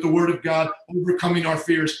life with the word of God, overcoming our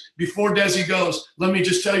fears. Before Desi goes, let me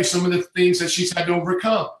just tell you some of the things that she's had to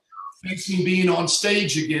overcome. Facing being on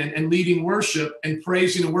stage again and leading worship and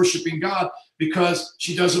praising and worshiping God because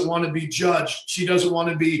she doesn't want to be judged. She doesn't want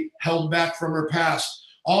to be held back from her past.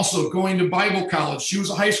 Also, going to Bible college. She was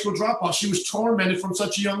a high school dropout. She was tormented from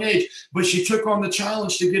such a young age, but she took on the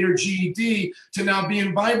challenge to get her GED, to now be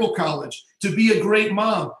in Bible college, to be a great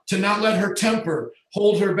mom, to not let her temper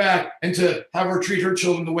hold her back, and to have her treat her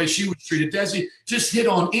children the way she was treated. Desi, just hit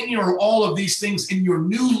on all of these things in your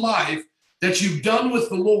new life that you've done with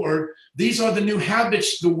the Lord. These are the new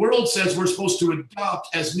habits the world says we're supposed to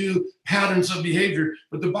adopt as new patterns of behavior,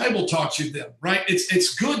 but the Bible taught you them, right?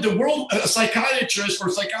 It's good. The world, a psychiatrist or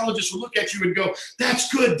psychologist will look at you and go,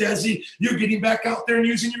 that's good, Desi. You're getting back out there and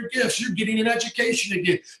using your gifts. You're getting an education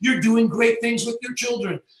again. You're doing great things with your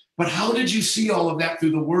children. But how did you see all of that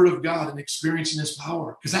through the word of God and experiencing his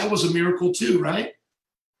power? Because that was a miracle too, right?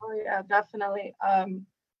 Oh yeah, definitely.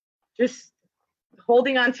 Just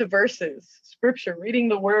holding on to verses, scripture, reading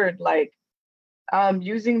the word, like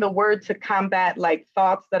using the word to combat like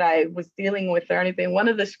thoughts that I was dealing with or anything. One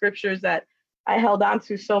of the scriptures that I held on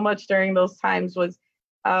to so much during those times was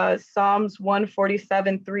Psalms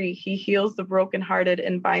 147:3. He heals the brokenhearted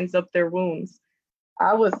and binds up their wounds.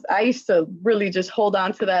 I used to really just hold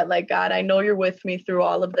on to that, like, God, I know you're with me through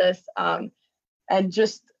all of this. And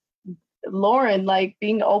just Lauren, like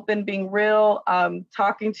being open, being real,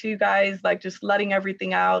 talking to you guys, like just letting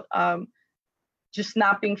everything out, just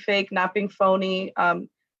not being fake, not being phony. I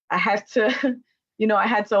had to, I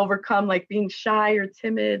had to overcome like being shy or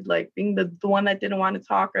timid, like being the one that didn't want to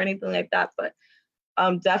talk or anything like that. But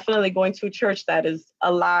definitely going to a church that is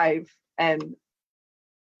alive. And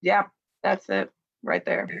yeah, that's it right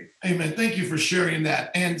there. Amen. Thank you for sharing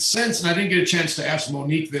that. And I didn't get a chance to ask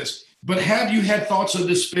Monique this, but have you had thoughts of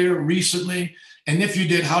despair recently? And if you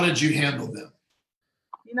did, how did you handle them?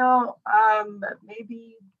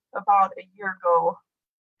 Maybe about a year ago.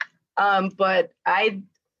 But I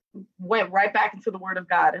went right back into the word of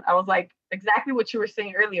God. I was like, exactly what you were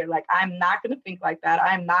saying earlier. Like, I'm not going to think like that.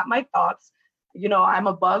 I'm not my thoughts. I'm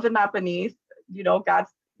above and not beneath.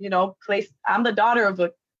 God's, placed, I'm the daughter of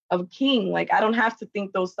a king. Like, I don't have to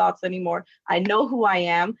think those thoughts anymore. I know who I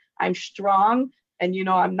am. I'm strong. And,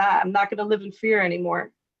 I'm not going to live in fear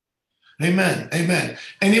anymore. Amen. Amen.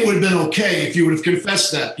 And it would have been okay if you would have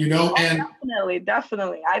confessed that, and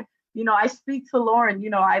definitely. I speak to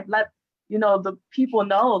Lauren, I've let, the people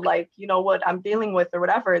know, like, what I'm dealing with or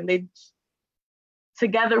whatever. And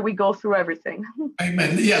together we go through everything.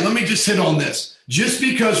 Amen. Yeah. Let me just hit on this. Just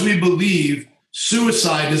because we believe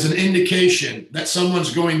suicide is an indication that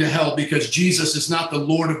someone's going to hell because Jesus is not the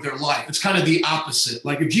Lord of their life. It's kind of the opposite.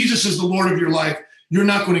 Like, if Jesus is the Lord of your life, you're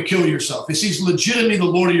not going to kill yourself. If he's legitimately the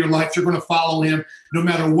Lord of your life, you're going to follow him no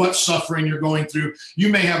matter what suffering you're going through. You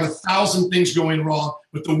may have 1,000 things going wrong,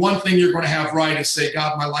 but the one thing you're going to have right is say,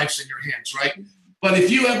 God, my life's in your hands, right? But if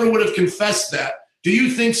you ever would have confessed that, do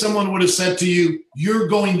you think someone would have said to you, you're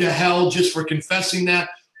going to hell just for confessing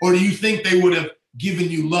that? Or do you think they would have given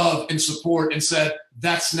you love and support and said,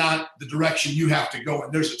 that's not the direction you have to go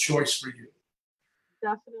in? There's a choice for you.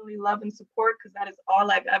 Definitely love and support, because that is all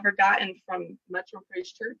I've ever gotten from Metro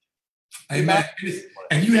Praise Church. Amen.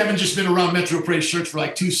 And you haven't just been around Metro Praise Church for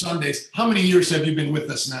like 2 Sundays. How many years have you been with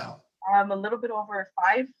us now? A little bit over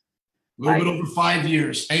 5. A little bit over 5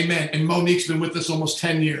 years. Amen. And Monique's been with us almost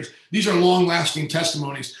 10 years. These are long-lasting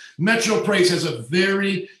testimonies. Metro Praise has a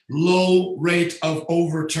very low rate of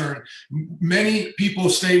overturn. Many people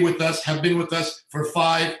stay with us, have been with us for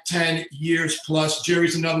 5, 10 years plus.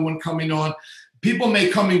 Jerry's another one coming on. People may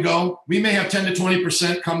come and go. We may have 10 to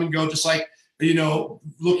 20% come and go, just like,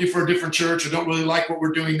 looking for a different church or don't really like what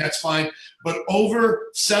we're doing, that's fine. But over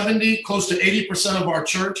 70, close to 80% of our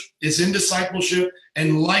church is in discipleship.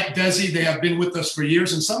 And like Desi, they have been with us for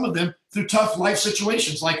years. And some of them through tough life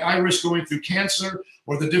situations, like Iris going through cancer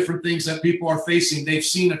or the different things that people are facing. They've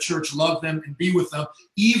seen a church love them and be with them,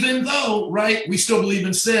 even though, right, we still believe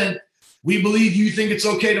in sin. We believe you think it's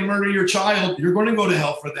okay to murder your child, you're going to go to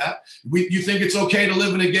hell for that. You think it's okay to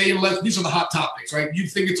live in a gay and lesbian, these are the hot topics, right? You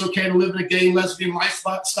think it's okay to live in a gay and lesbian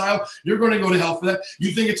lifestyle, you're going to go to hell for that.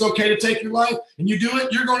 You think it's okay to take your life and you do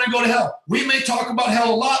it, you're going to go to hell. We may talk about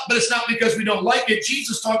hell a lot, but it's not because we don't like it.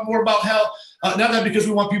 Jesus talked more about hell, not that because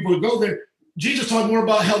we want people to go there. Jesus talked more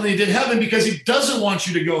about hell than he did heaven because he doesn't want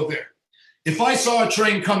you to go there. If I saw a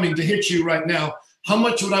train coming to hit you right now, how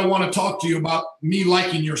much would I want to talk to you about me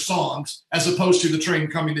liking your songs as opposed to the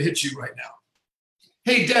train coming to hit you right now?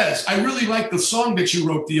 Hey, Des, I really like the song that you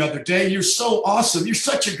wrote the other day. You're so awesome. You're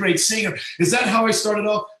such a great singer. Is that how I started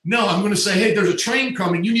off? No, I'm going to say, hey, there's a train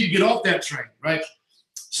coming. You need to get off that train, right?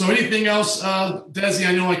 So anything else, Desi?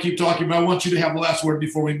 I know I keep talking, but I want you to have the last word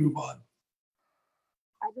before we move on.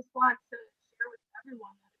 I just want to share with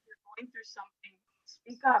everyone that if you're going through something,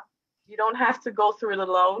 speak up. You don't have to go through it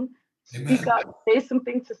alone. Speak up, say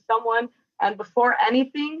something to someone. And before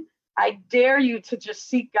anything, I dare you to just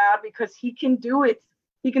seek God because he can do it.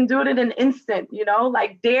 He can do it in an instant,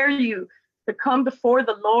 like dare you to come before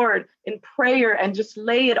the Lord in prayer and just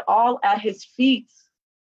lay it all at his feet.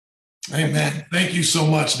 Amen. Thank you so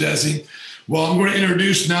much, Desi. Well, I'm going to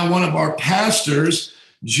introduce now one of our pastors,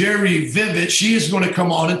 Jerry Vivett. She is going to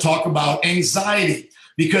come on and talk about anxiety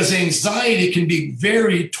because anxiety can be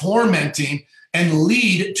very tormenting and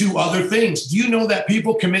lead to other things. Do you know that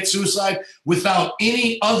people commit suicide without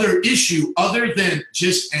any other issue other than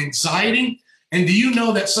just anxiety? And do you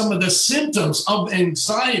know that some of the symptoms of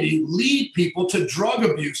anxiety lead people to drug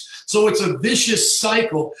abuse? So it's a vicious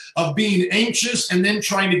cycle of being anxious and then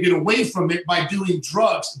trying to get away from it by doing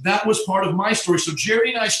drugs. That was part of my story. So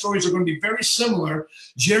Jerry and I's stories are going to be very similar.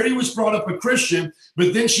 Jerry was brought up a Christian,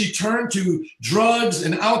 but then she turned to drugs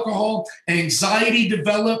and alcohol. Anxiety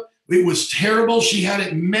developed. It was terrible. She had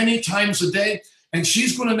it many times a day. And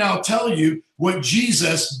she's going to now tell you what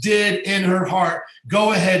Jesus did in her heart.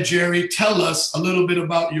 Go ahead, Jerry. Tell us a little bit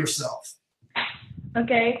about yourself.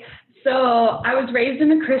 Okay. So I was raised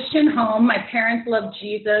in a Christian home. My parents loved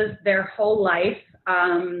Jesus their whole life.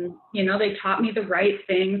 They taught me the right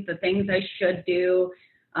things, the things I should do,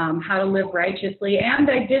 how to live righteously. And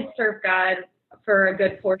I did serve God for a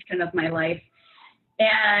good portion of my life.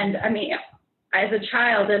 And as a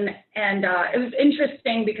child, and it was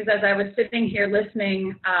interesting because as I was sitting here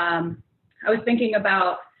listening, I was thinking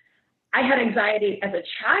about I had anxiety as a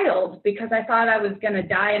child because I thought I was going to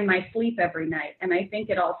die in my sleep every night. And I think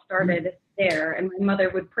it all started there. And my mother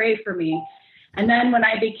would pray for me. And then when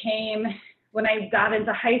I got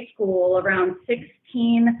into high school around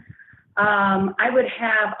 16, I would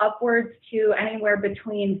have upwards to anywhere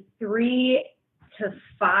between 3 to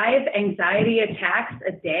 5 anxiety attacks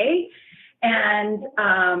a day.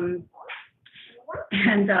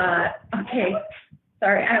 Okay,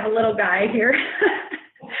 sorry, I have a little guy here.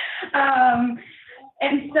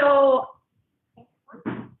 And so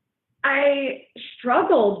I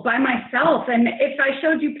struggled by myself. And if I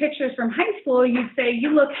showed you pictures from high school, you'd say, you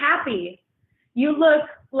look happy. You look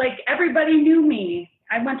like everybody knew me.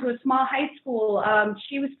 I went to a small high school.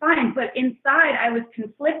 She was fine, but inside I was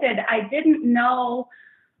conflicted. I didn't know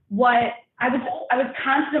what I was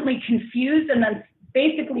constantly confused and then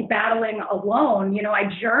basically battling alone. I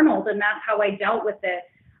journaled and that's how I dealt with it.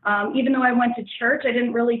 Even though I went to church, I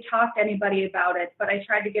didn't really talk to anybody about it, but I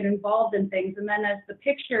tried to get involved in things. And then as the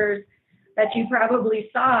pictures that you probably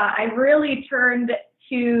saw, I really turned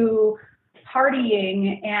to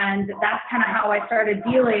partying, and that's kind of how I started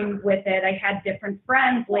dealing with it. I had different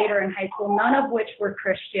friends later in high school, none of which were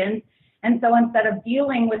Christians. And so instead of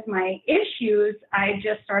dealing with my issues, I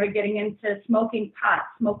just started getting into smoking pot,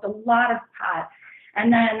 smoked a lot of pot.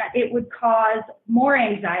 And then it would cause more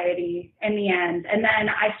anxiety in the end. And then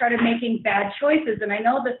I started making bad choices. And I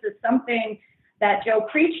know this is something that Joe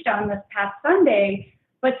preached on this past Sunday,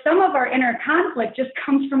 But some of our inner conflict just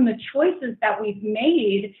comes from the choices that we've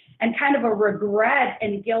made and kind of a regret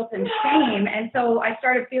and guilt and shame. And so I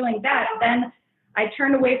started feeling that. Then I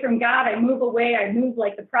turned away from God. I moved away. I moved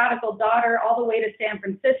like the prodigal daughter all the way to San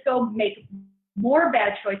Francisco, make more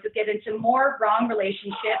bad choices, get into more wrong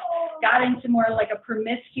relationships, got into more like a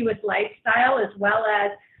promiscuous lifestyle, as well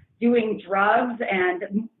as doing drugs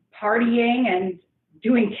and partying and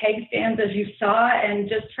doing keg stands, as you saw, and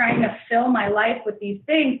just trying to fill my life with these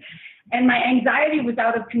things. And my anxiety was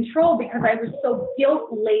out of control because I was so guilt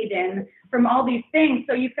laden from all these things.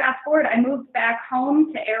 So you fast forward, I moved back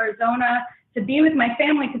home to Arizona to be with my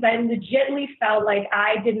family because I legitimately felt like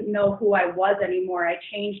I didn't know who I was anymore. I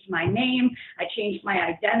changed my name. I changed my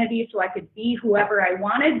identity so I could be whoever I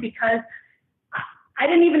wanted, because I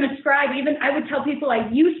didn't even ascribe, I would tell people I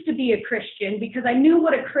used to be a Christian because I knew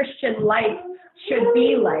what a Christian life should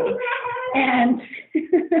be like. And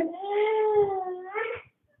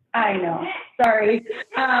I know, sorry.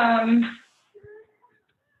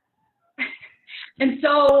 And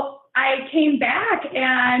so I came back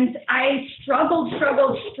and I struggled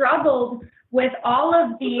with all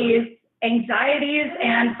of these anxieties,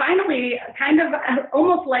 and finally, kind of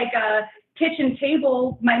almost like a kitchen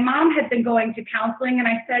table, my mom had been going to counseling, and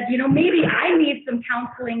I said, maybe I need some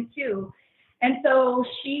counseling too. And so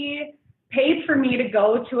she paid for me to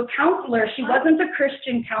go to a counselor. She wasn't a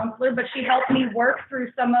Christian counselor, but she helped me work through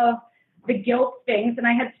some of the guilt things. And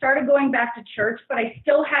I had started going back to church, but I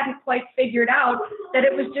still hadn't quite figured out that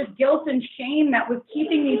it was just guilt and shame that was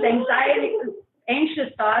keeping these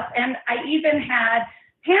anxious thoughts. And I even had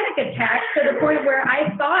panic attacks to the point where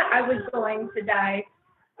I thought I was going to die.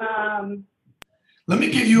 Let me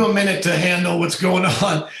give you a minute to handle what's going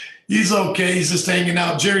on. He's okay. He's just hanging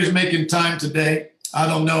out. Jerry's making time today. I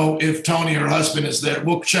don't know if Tony, her husband, is there.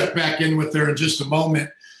 We'll check back in with her in just a moment.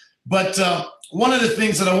 But one of the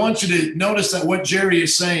things that I want you to notice that what Jerry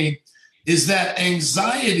is saying is that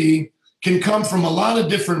anxiety can come from a lot of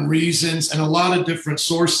different reasons and a lot of different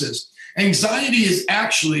sources. Anxiety is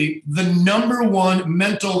actually the number one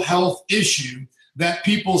mental health issue that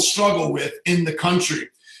people struggle with in the country.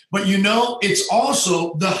 But it's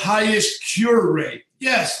also the highest cure rate.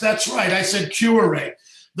 Yes, that's right. I said cure rate.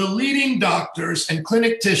 The leading doctors and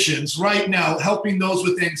clinicians right now helping those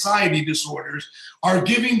with anxiety disorders are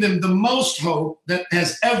giving them the most hope that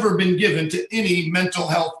has ever been given to any mental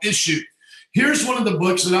health issue. Here's one of the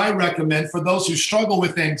books that I recommend for those who struggle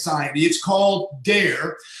with anxiety. It's called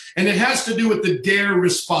DARE, and it has to do with the DARE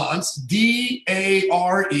response,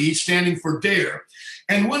 D-A-R-E, standing for DARE.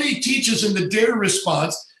 And what he teaches in the DARE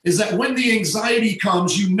response is that when the anxiety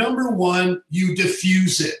comes, number one, you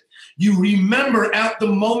diffuse it. You remember at the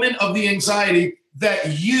moment of the anxiety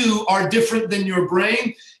that you are different than your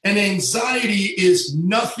brain, and anxiety is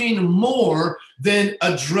nothing more than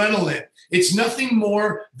adrenaline. It's nothing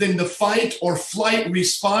more than the fight or flight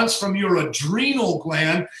response from your adrenal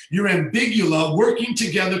gland, your amygdala, working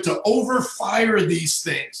together to overfire these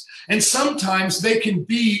things. And sometimes they can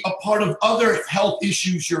be a part of other health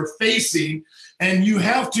issues you're facing. And you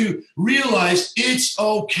have to realize it's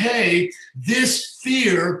okay. This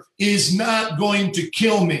fear is not going to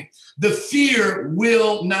kill me. The fear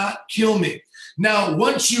will not kill me. Now,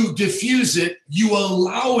 once you diffuse it, you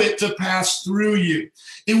allow it to pass through you.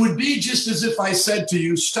 It would be just as if I said to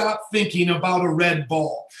you, stop thinking about a red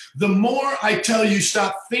ball. The more I tell you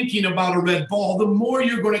stop thinking about a red ball, the more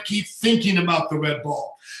you're going to keep thinking about the red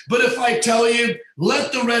ball. But if I tell you,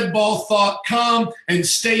 let the red ball thought come and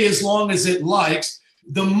stay as long as it likes,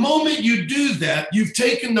 the moment you do that, you've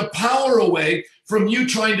taken the power away from you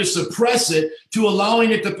trying to suppress it to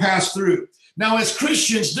allowing it to pass through. Now, as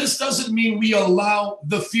Christians, this doesn't mean we allow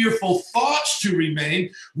the fearful thoughts to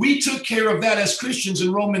remain. We took care of that as Christians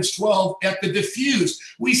in Romans 12 at the diffuse.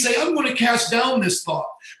 We say, I'm going to cast down this thought.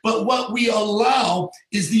 But what we allow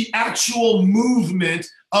is the actual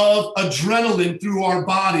movement of adrenaline through our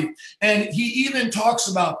body. And he even talks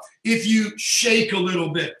about if you shake a little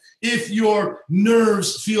bit, if your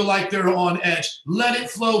nerves feel like they're on edge, let it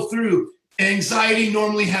flow through. Anxiety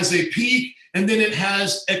normally has a peak, and then it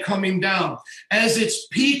has a coming down. As it's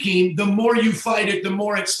peaking, the more you fight it, the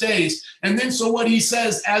more it stays. And then so what he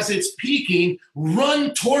says, as it's peaking,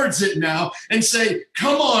 run towards it now and say,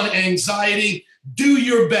 come on, anxiety, do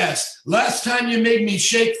your best. Last time you made me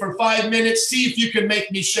shake for 5 minutes, see if you can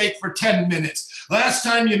make me shake for 10 minutes. Last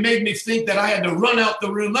time you made me think that I had to run out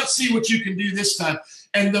the room. Let's see what you can do this time.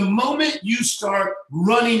 And the moment you start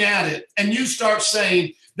running at it and you start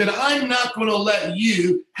saying, that I'm not going to let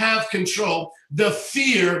you have control, the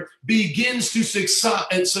fear begins to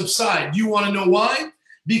subside. You want to know why?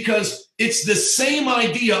 Because it's the same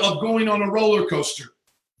idea of going on a roller coaster.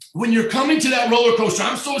 when you're coming to that roller coaster,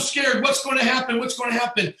 I'm so scared. What's going to happen? What's going to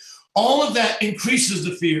happen? All of that increases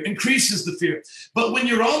the fear, increases the fear. But when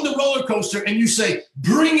you're on the roller coaster and you say,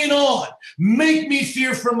 bring it on, make me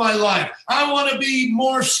fear for my life. I want to be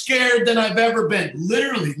more scared than I've ever been.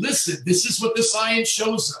 Literally, listen, this is what the science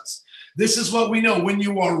shows us. This is what we know. When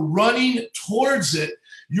you are running towards it,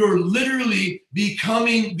 you're literally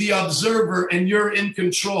becoming the observer and you're in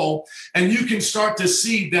control, and you can start to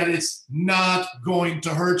see that it's not going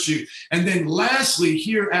to hurt you. And then lastly,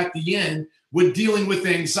 here at the end, with dealing with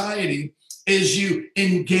anxiety, is you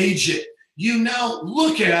engage it. You now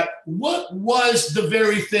look at what was the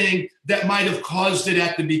very thing that might have caused it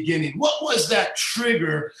at the beginning. What was that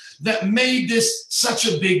trigger that made this such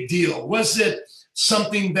a big deal? Was it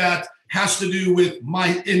something that has to do with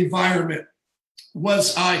my environment?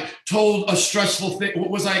 Was I told a stressful thing?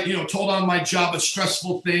 Was I, told on my job a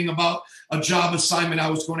stressful thing about a job assignment I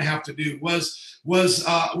was going to have to do? Was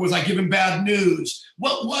I given bad news?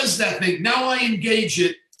 What was that thing? Now I engage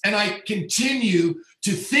it and I continue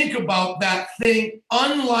to think about that thing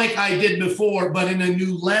unlike I did before, but in a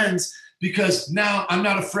new lens, because now I'm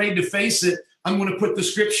not afraid to face it. I'm going to put the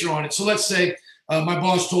scripture on it. So let's say my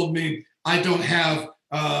boss told me I don't have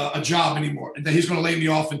a job anymore and that he's going to lay me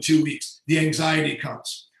off in 2 weeks. The anxiety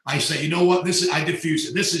comes. I say, you know what? I diffuse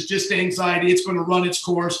it. This is just anxiety. It's going to run its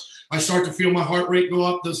course. I start to feel my heart rate go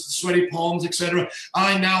up, the sweaty palms, etc.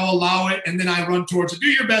 I now allow it, and then I run towards it. Do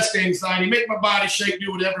your best, anxiety. Make my body shake,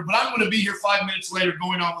 do whatever. But I'm going to be here 5 minutes later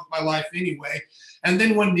going on with my life anyway. And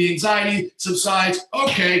then when the anxiety subsides,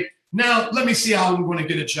 okay, now let me see how I'm going to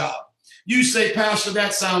get a job. You say, Pastor,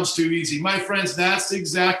 that sounds too easy. My friends, that's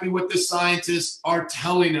exactly what the scientists are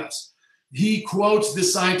telling us. He quotes the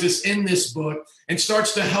scientists in this book and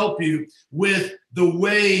starts to help you with the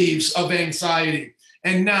waves of anxiety.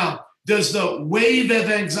 And now, does the wave of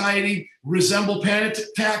anxiety resemble panic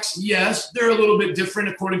attacks? Yes, they're a little bit different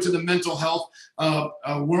according to the mental health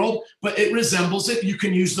world, but it resembles it. You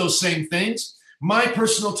can use those same things. My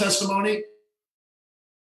personal testimony,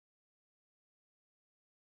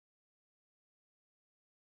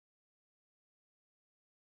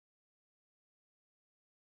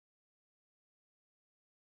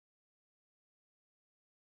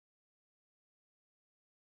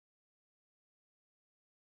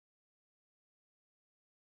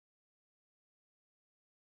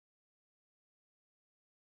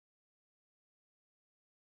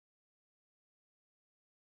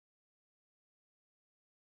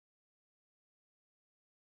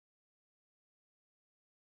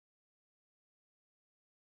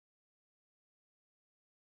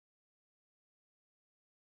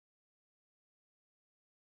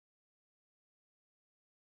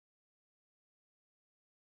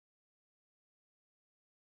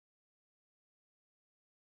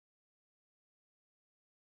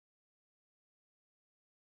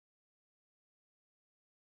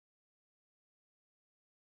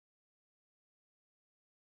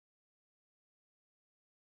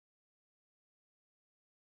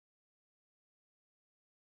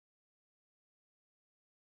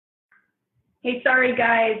 Hey, sorry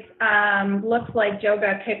guys. Looks like Joe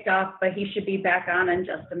got kicked off, but he should be back on in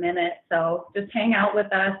just a minute. So just hang out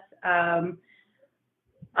with us.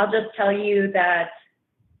 I'll just tell you that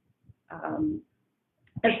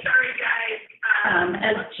as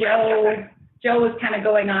Joe was kind of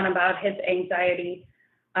going on about his anxiety,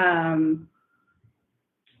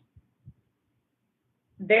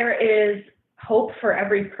 there is hope for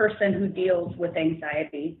every person who deals with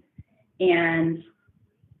anxiety. And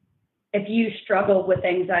if you struggle with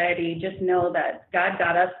anxiety, just know that God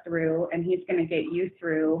got us through and he's going to get you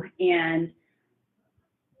through. And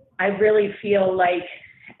I really feel like,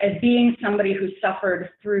 as being somebody who suffered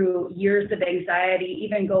through years of anxiety,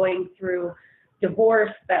 even going through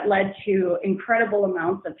divorce that led to incredible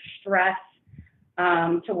amounts of stress,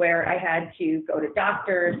 to where I had to go to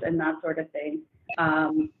doctors and that sort of thing.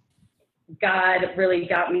 God really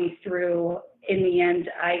got me through. In the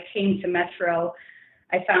end, I came to Metro.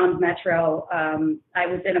 I found Metro. I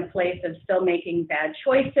was in a place of still making bad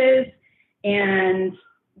choices and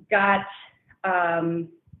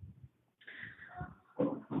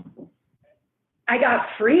I got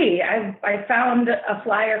free. I found a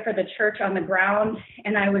flyer for the church on the ground,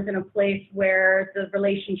 and I was in a place where the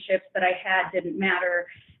relationships that I had didn't matter,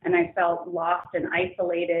 and I felt lost and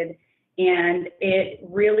isolated. And it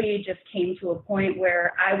really just came to a point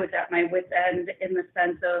where I was at my wit's end, in the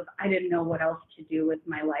sense of I didn't know what else to do with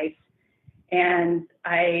my life. And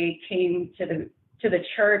I came to the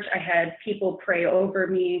church. I had people pray over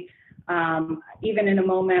me. Even in a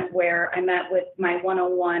moment where I met with my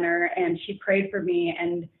 101er and she prayed for me,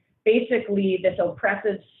 and basically this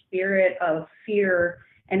oppressive spirit of fear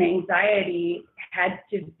and anxiety had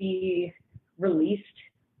to be released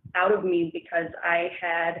out of me because I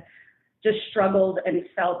had just struggled and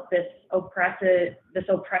felt this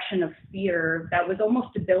oppression of fear that was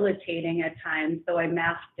almost debilitating at times. So I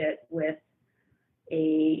masked it with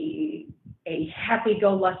a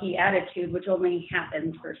happy-go-lucky attitude, which only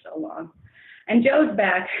happens for so long. And Joe's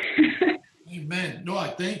back. Amen. No, I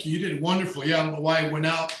thank you. You did wonderful. Yeah, I don't know why it went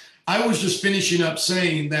out. I was just finishing up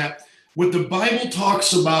saying that what the Bible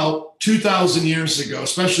talks about 2,000 years ago,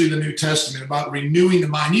 especially the New Testament, about renewing the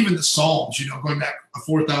mind, even the Psalms, going back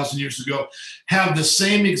 4,000 years ago, have the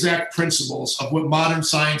same exact principles of what modern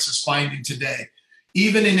science is finding today.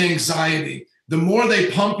 Even in anxiety, the more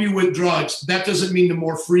they pump you with drugs, that doesn't mean the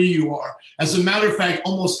more free you are. As a matter of fact,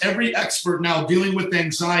 almost every expert now dealing with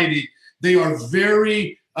anxiety, they are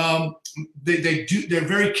very they're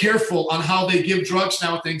very careful on how they give drugs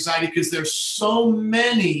now with anxiety, because there's so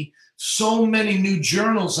many new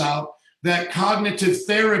journals out that cognitive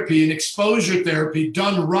therapy and exposure therapy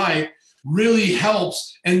done right really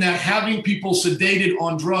helps, and that having people sedated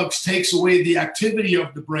on drugs takes away the activity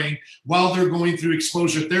of the brain while they're going through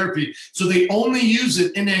exposure therapy. So they only use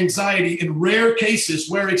it in anxiety in rare cases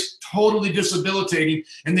where it's totally disabilitating,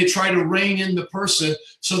 and they try to rein in the person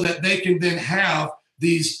so that they can then have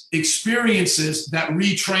these experiences that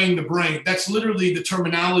retrain the brain. That's literally the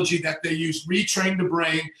terminology that they use: retrain the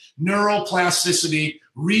brain, neuroplasticity,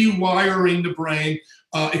 rewiring the brain,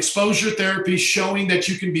 exposure therapy showing that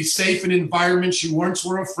you can be safe in environments you once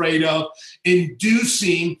were afraid of,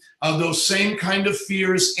 inducing those same kind of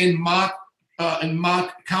fears in mock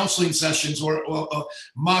counseling sessions or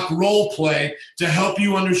mock role play to help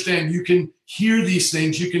you understand you can hear these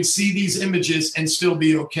things, you can see these images and still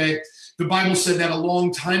be okay. The Bible said that a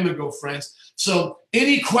long time ago, friends. So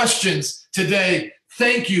any questions today?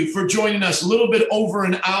 Thank you for joining us. A little bit over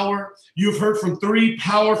an hour. You've heard from 3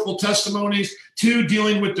 powerful testimonies, 2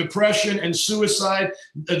 dealing with depression and suicide,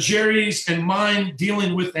 Jerry's and mine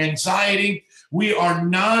dealing with anxiety. We are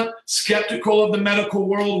not skeptical of the medical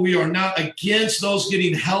world. We are not against those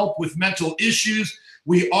getting help with mental issues.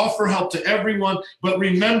 We offer help to everyone, but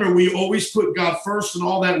remember, we always put God first in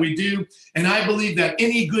all that we do. And I believe that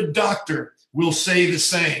any good doctor will say the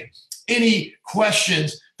same. Any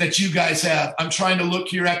questions that you guys have? I'm trying to look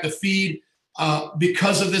here at the feed.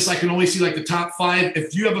 Because of this, I can only see like the top 5.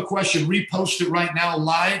 If you have a question, repost it right now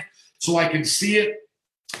live so I can see it.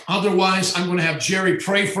 Otherwise, I'm going to have Jerry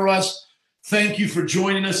pray for us. Thank you for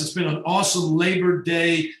joining us. It's been an awesome Labor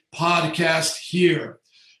Day podcast here.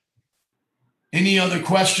 Any other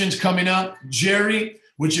questions coming up? Jerry,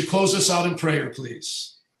 would you close us out in prayer,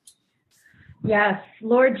 please? Yes,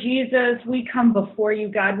 Lord Jesus, we come before you,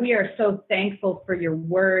 God. We are so thankful for your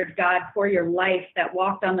word, God, for your life that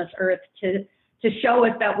walked on this earth to show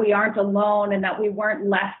us that we aren't alone and that we weren't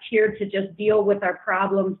left here to just deal with our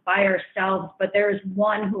problems by ourselves, but there is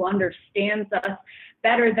one who understands us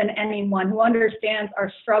better than anyone, who understands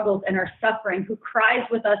our struggles and our suffering, who cries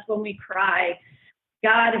with us when we cry,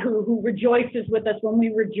 God, who rejoices with us when we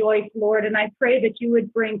rejoice, Lord. And I pray that you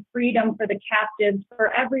would bring freedom for the captives,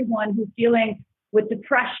 for everyone who's dealing with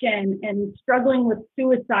depression and struggling with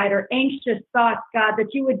suicide or anxious thoughts, God,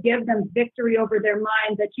 that you would give them victory over their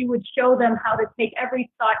mind, that you would show them how to take every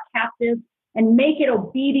thought captive and make it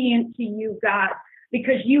obedient to you, God,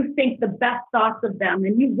 because you think the best thoughts of them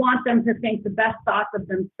and you want them to think the best thoughts of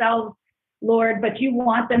themselves, Lord, but you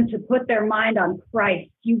want them to put their mind on Christ.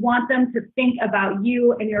 You want them to think about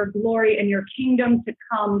you and your glory and your kingdom to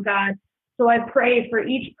come, God. So I pray for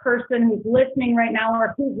each person who's listening right now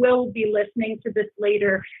or who will be listening to this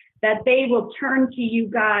later, that they will turn to you,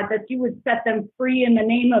 God, that you would set them free in the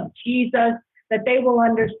name of Jesus, that they will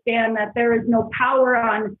understand that there is no power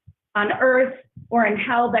on earth or in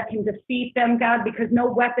hell that can defeat them, God, because no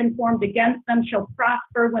weapon formed against them shall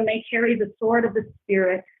prosper when they carry the sword of the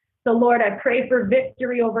Spirit. So, Lord, I pray for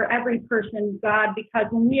victory over every person, God, because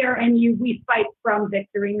when we are in you, we fight from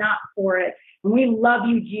victory, not for it. And we love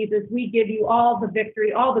you, Jesus. We give you all the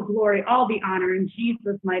victory, all the glory, all the honor in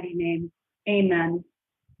Jesus' mighty name. Amen.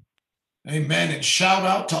 Amen. And shout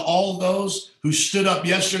out to all those who stood up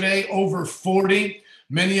yesterday, over 40.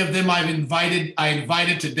 Many of them I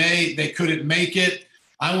invited today. They couldn't make it.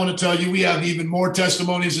 I want to tell you, we have even more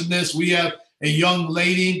testimonies in this. We have a young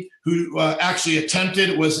lady who actually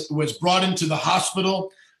attempted, was brought into the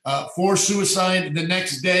hospital for suicide. The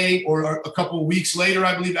next day or a couple of weeks later,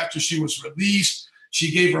 I believe, after she was released,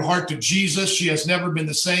 she gave her heart to Jesus. She has never been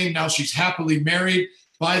the same. Now she's happily married.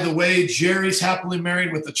 By the way, Jerry's happily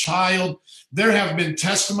married with a child. There have been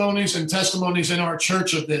testimonies and testimonies in our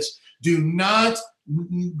church of this. Do not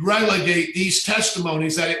relegate these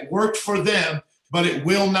testimonies that it worked for them, but it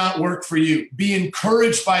will not work for you. Be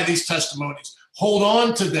encouraged by these testimonies. Hold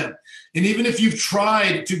on to them. And even if you've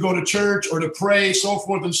tried to go to church or to pray, so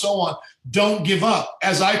forth and so on, don't give up.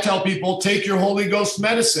 As I tell people, take your Holy Ghost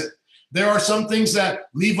medicine. There are some things that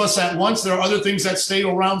leave us at once. There are other things that stay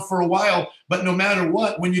around for a while. But no matter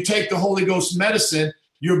what, when you take the Holy Ghost medicine,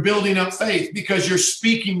 you're building up faith because you're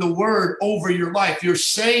speaking the word over your life. You're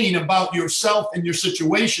saying about yourself and your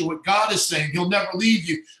situation what God is saying. He'll never leave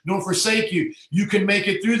you nor forsake you. You can make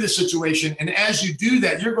it through this situation. And as you do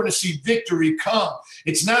that, you're going to see victory come.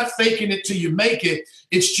 It's not faking it till you make it.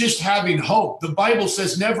 It's just having hope. The Bible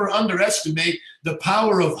says never underestimate the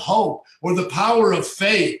power of hope or the power of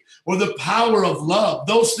faith or the power of love.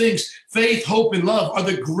 Those things, faith, hope, and love, are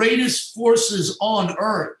the greatest forces on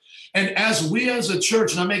earth. And as we as a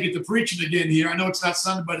church, and I may get to preaching again here, I know it's not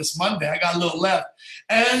Sunday, but it's Monday. I got a little left.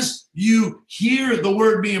 As you hear the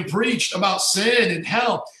word being preached about sin and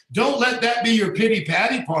hell, don't let that be your pity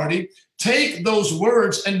patty party. Take those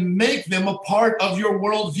words and make them a part of your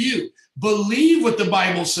worldview. Believe what the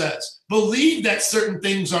Bible says. Believe that certain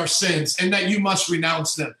things are sins and that you must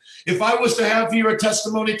renounce them. If I was to have here a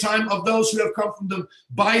testimony time of those who have come from the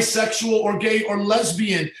bisexual or gay or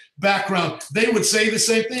lesbian background, they would say the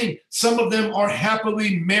same thing. Some of them are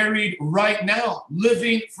happily married right now,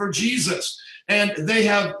 living for Jesus. And they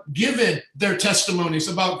have given their testimonies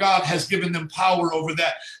about God has given them power over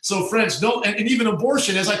that. So friends, don't, and even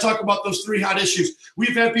abortion, as I talk about those three hot issues,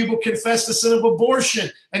 we've had people confess the sin of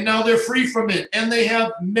abortion and now they're free from it. And they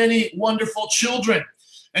have many wonderful children.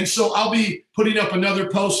 And so I'll be putting up another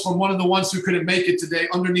post from one of the ones who couldn't make it today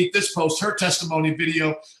underneath this post, her testimony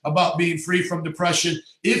video about being free from depression.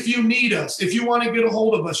 If you need us, if you want to get a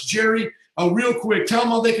hold of us, Jerry, real quick, tell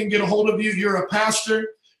them how they can get a hold of you. You're a pastor.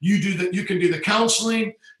 You can do the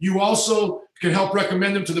counseling. You also can help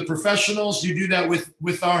recommend them to the professionals. You do that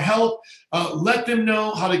with our help. Let them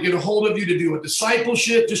know how to get a hold of you to do a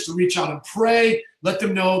discipleship, just to reach out and pray. Let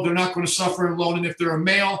them know they're not going to suffer alone. And if they're a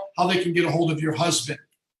male, how they can get a hold of your husband.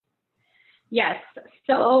 Yes.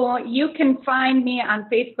 So you can find me on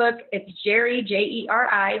Facebook. It's Jeri, Jeri,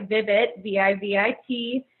 Vivit,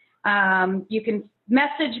 Vivit. You can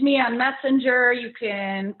message me on Messenger. You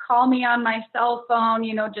can call me on my cell phone,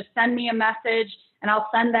 just send me a message and I'll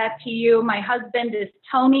send that to you. My husband is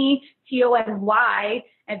Tony, Tony,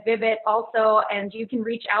 at Vivit also, and you can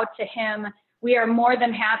reach out to him. We are more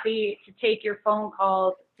than happy to take your phone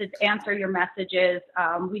calls, to answer your messages.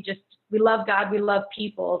 We love God, we love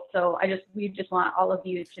people. So we just want all of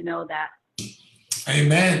you to know that.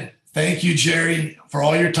 Amen. Thank you, Jeri, for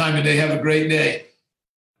all your time today. Have a great day.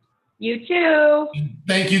 You too.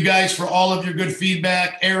 Thank you guys for all of your good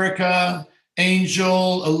feedback. Erica,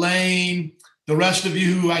 Angel, Elaine, the rest of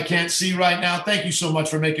you who I can't see right now. Thank you so much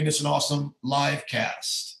for making this an awesome live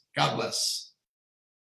cast. God bless.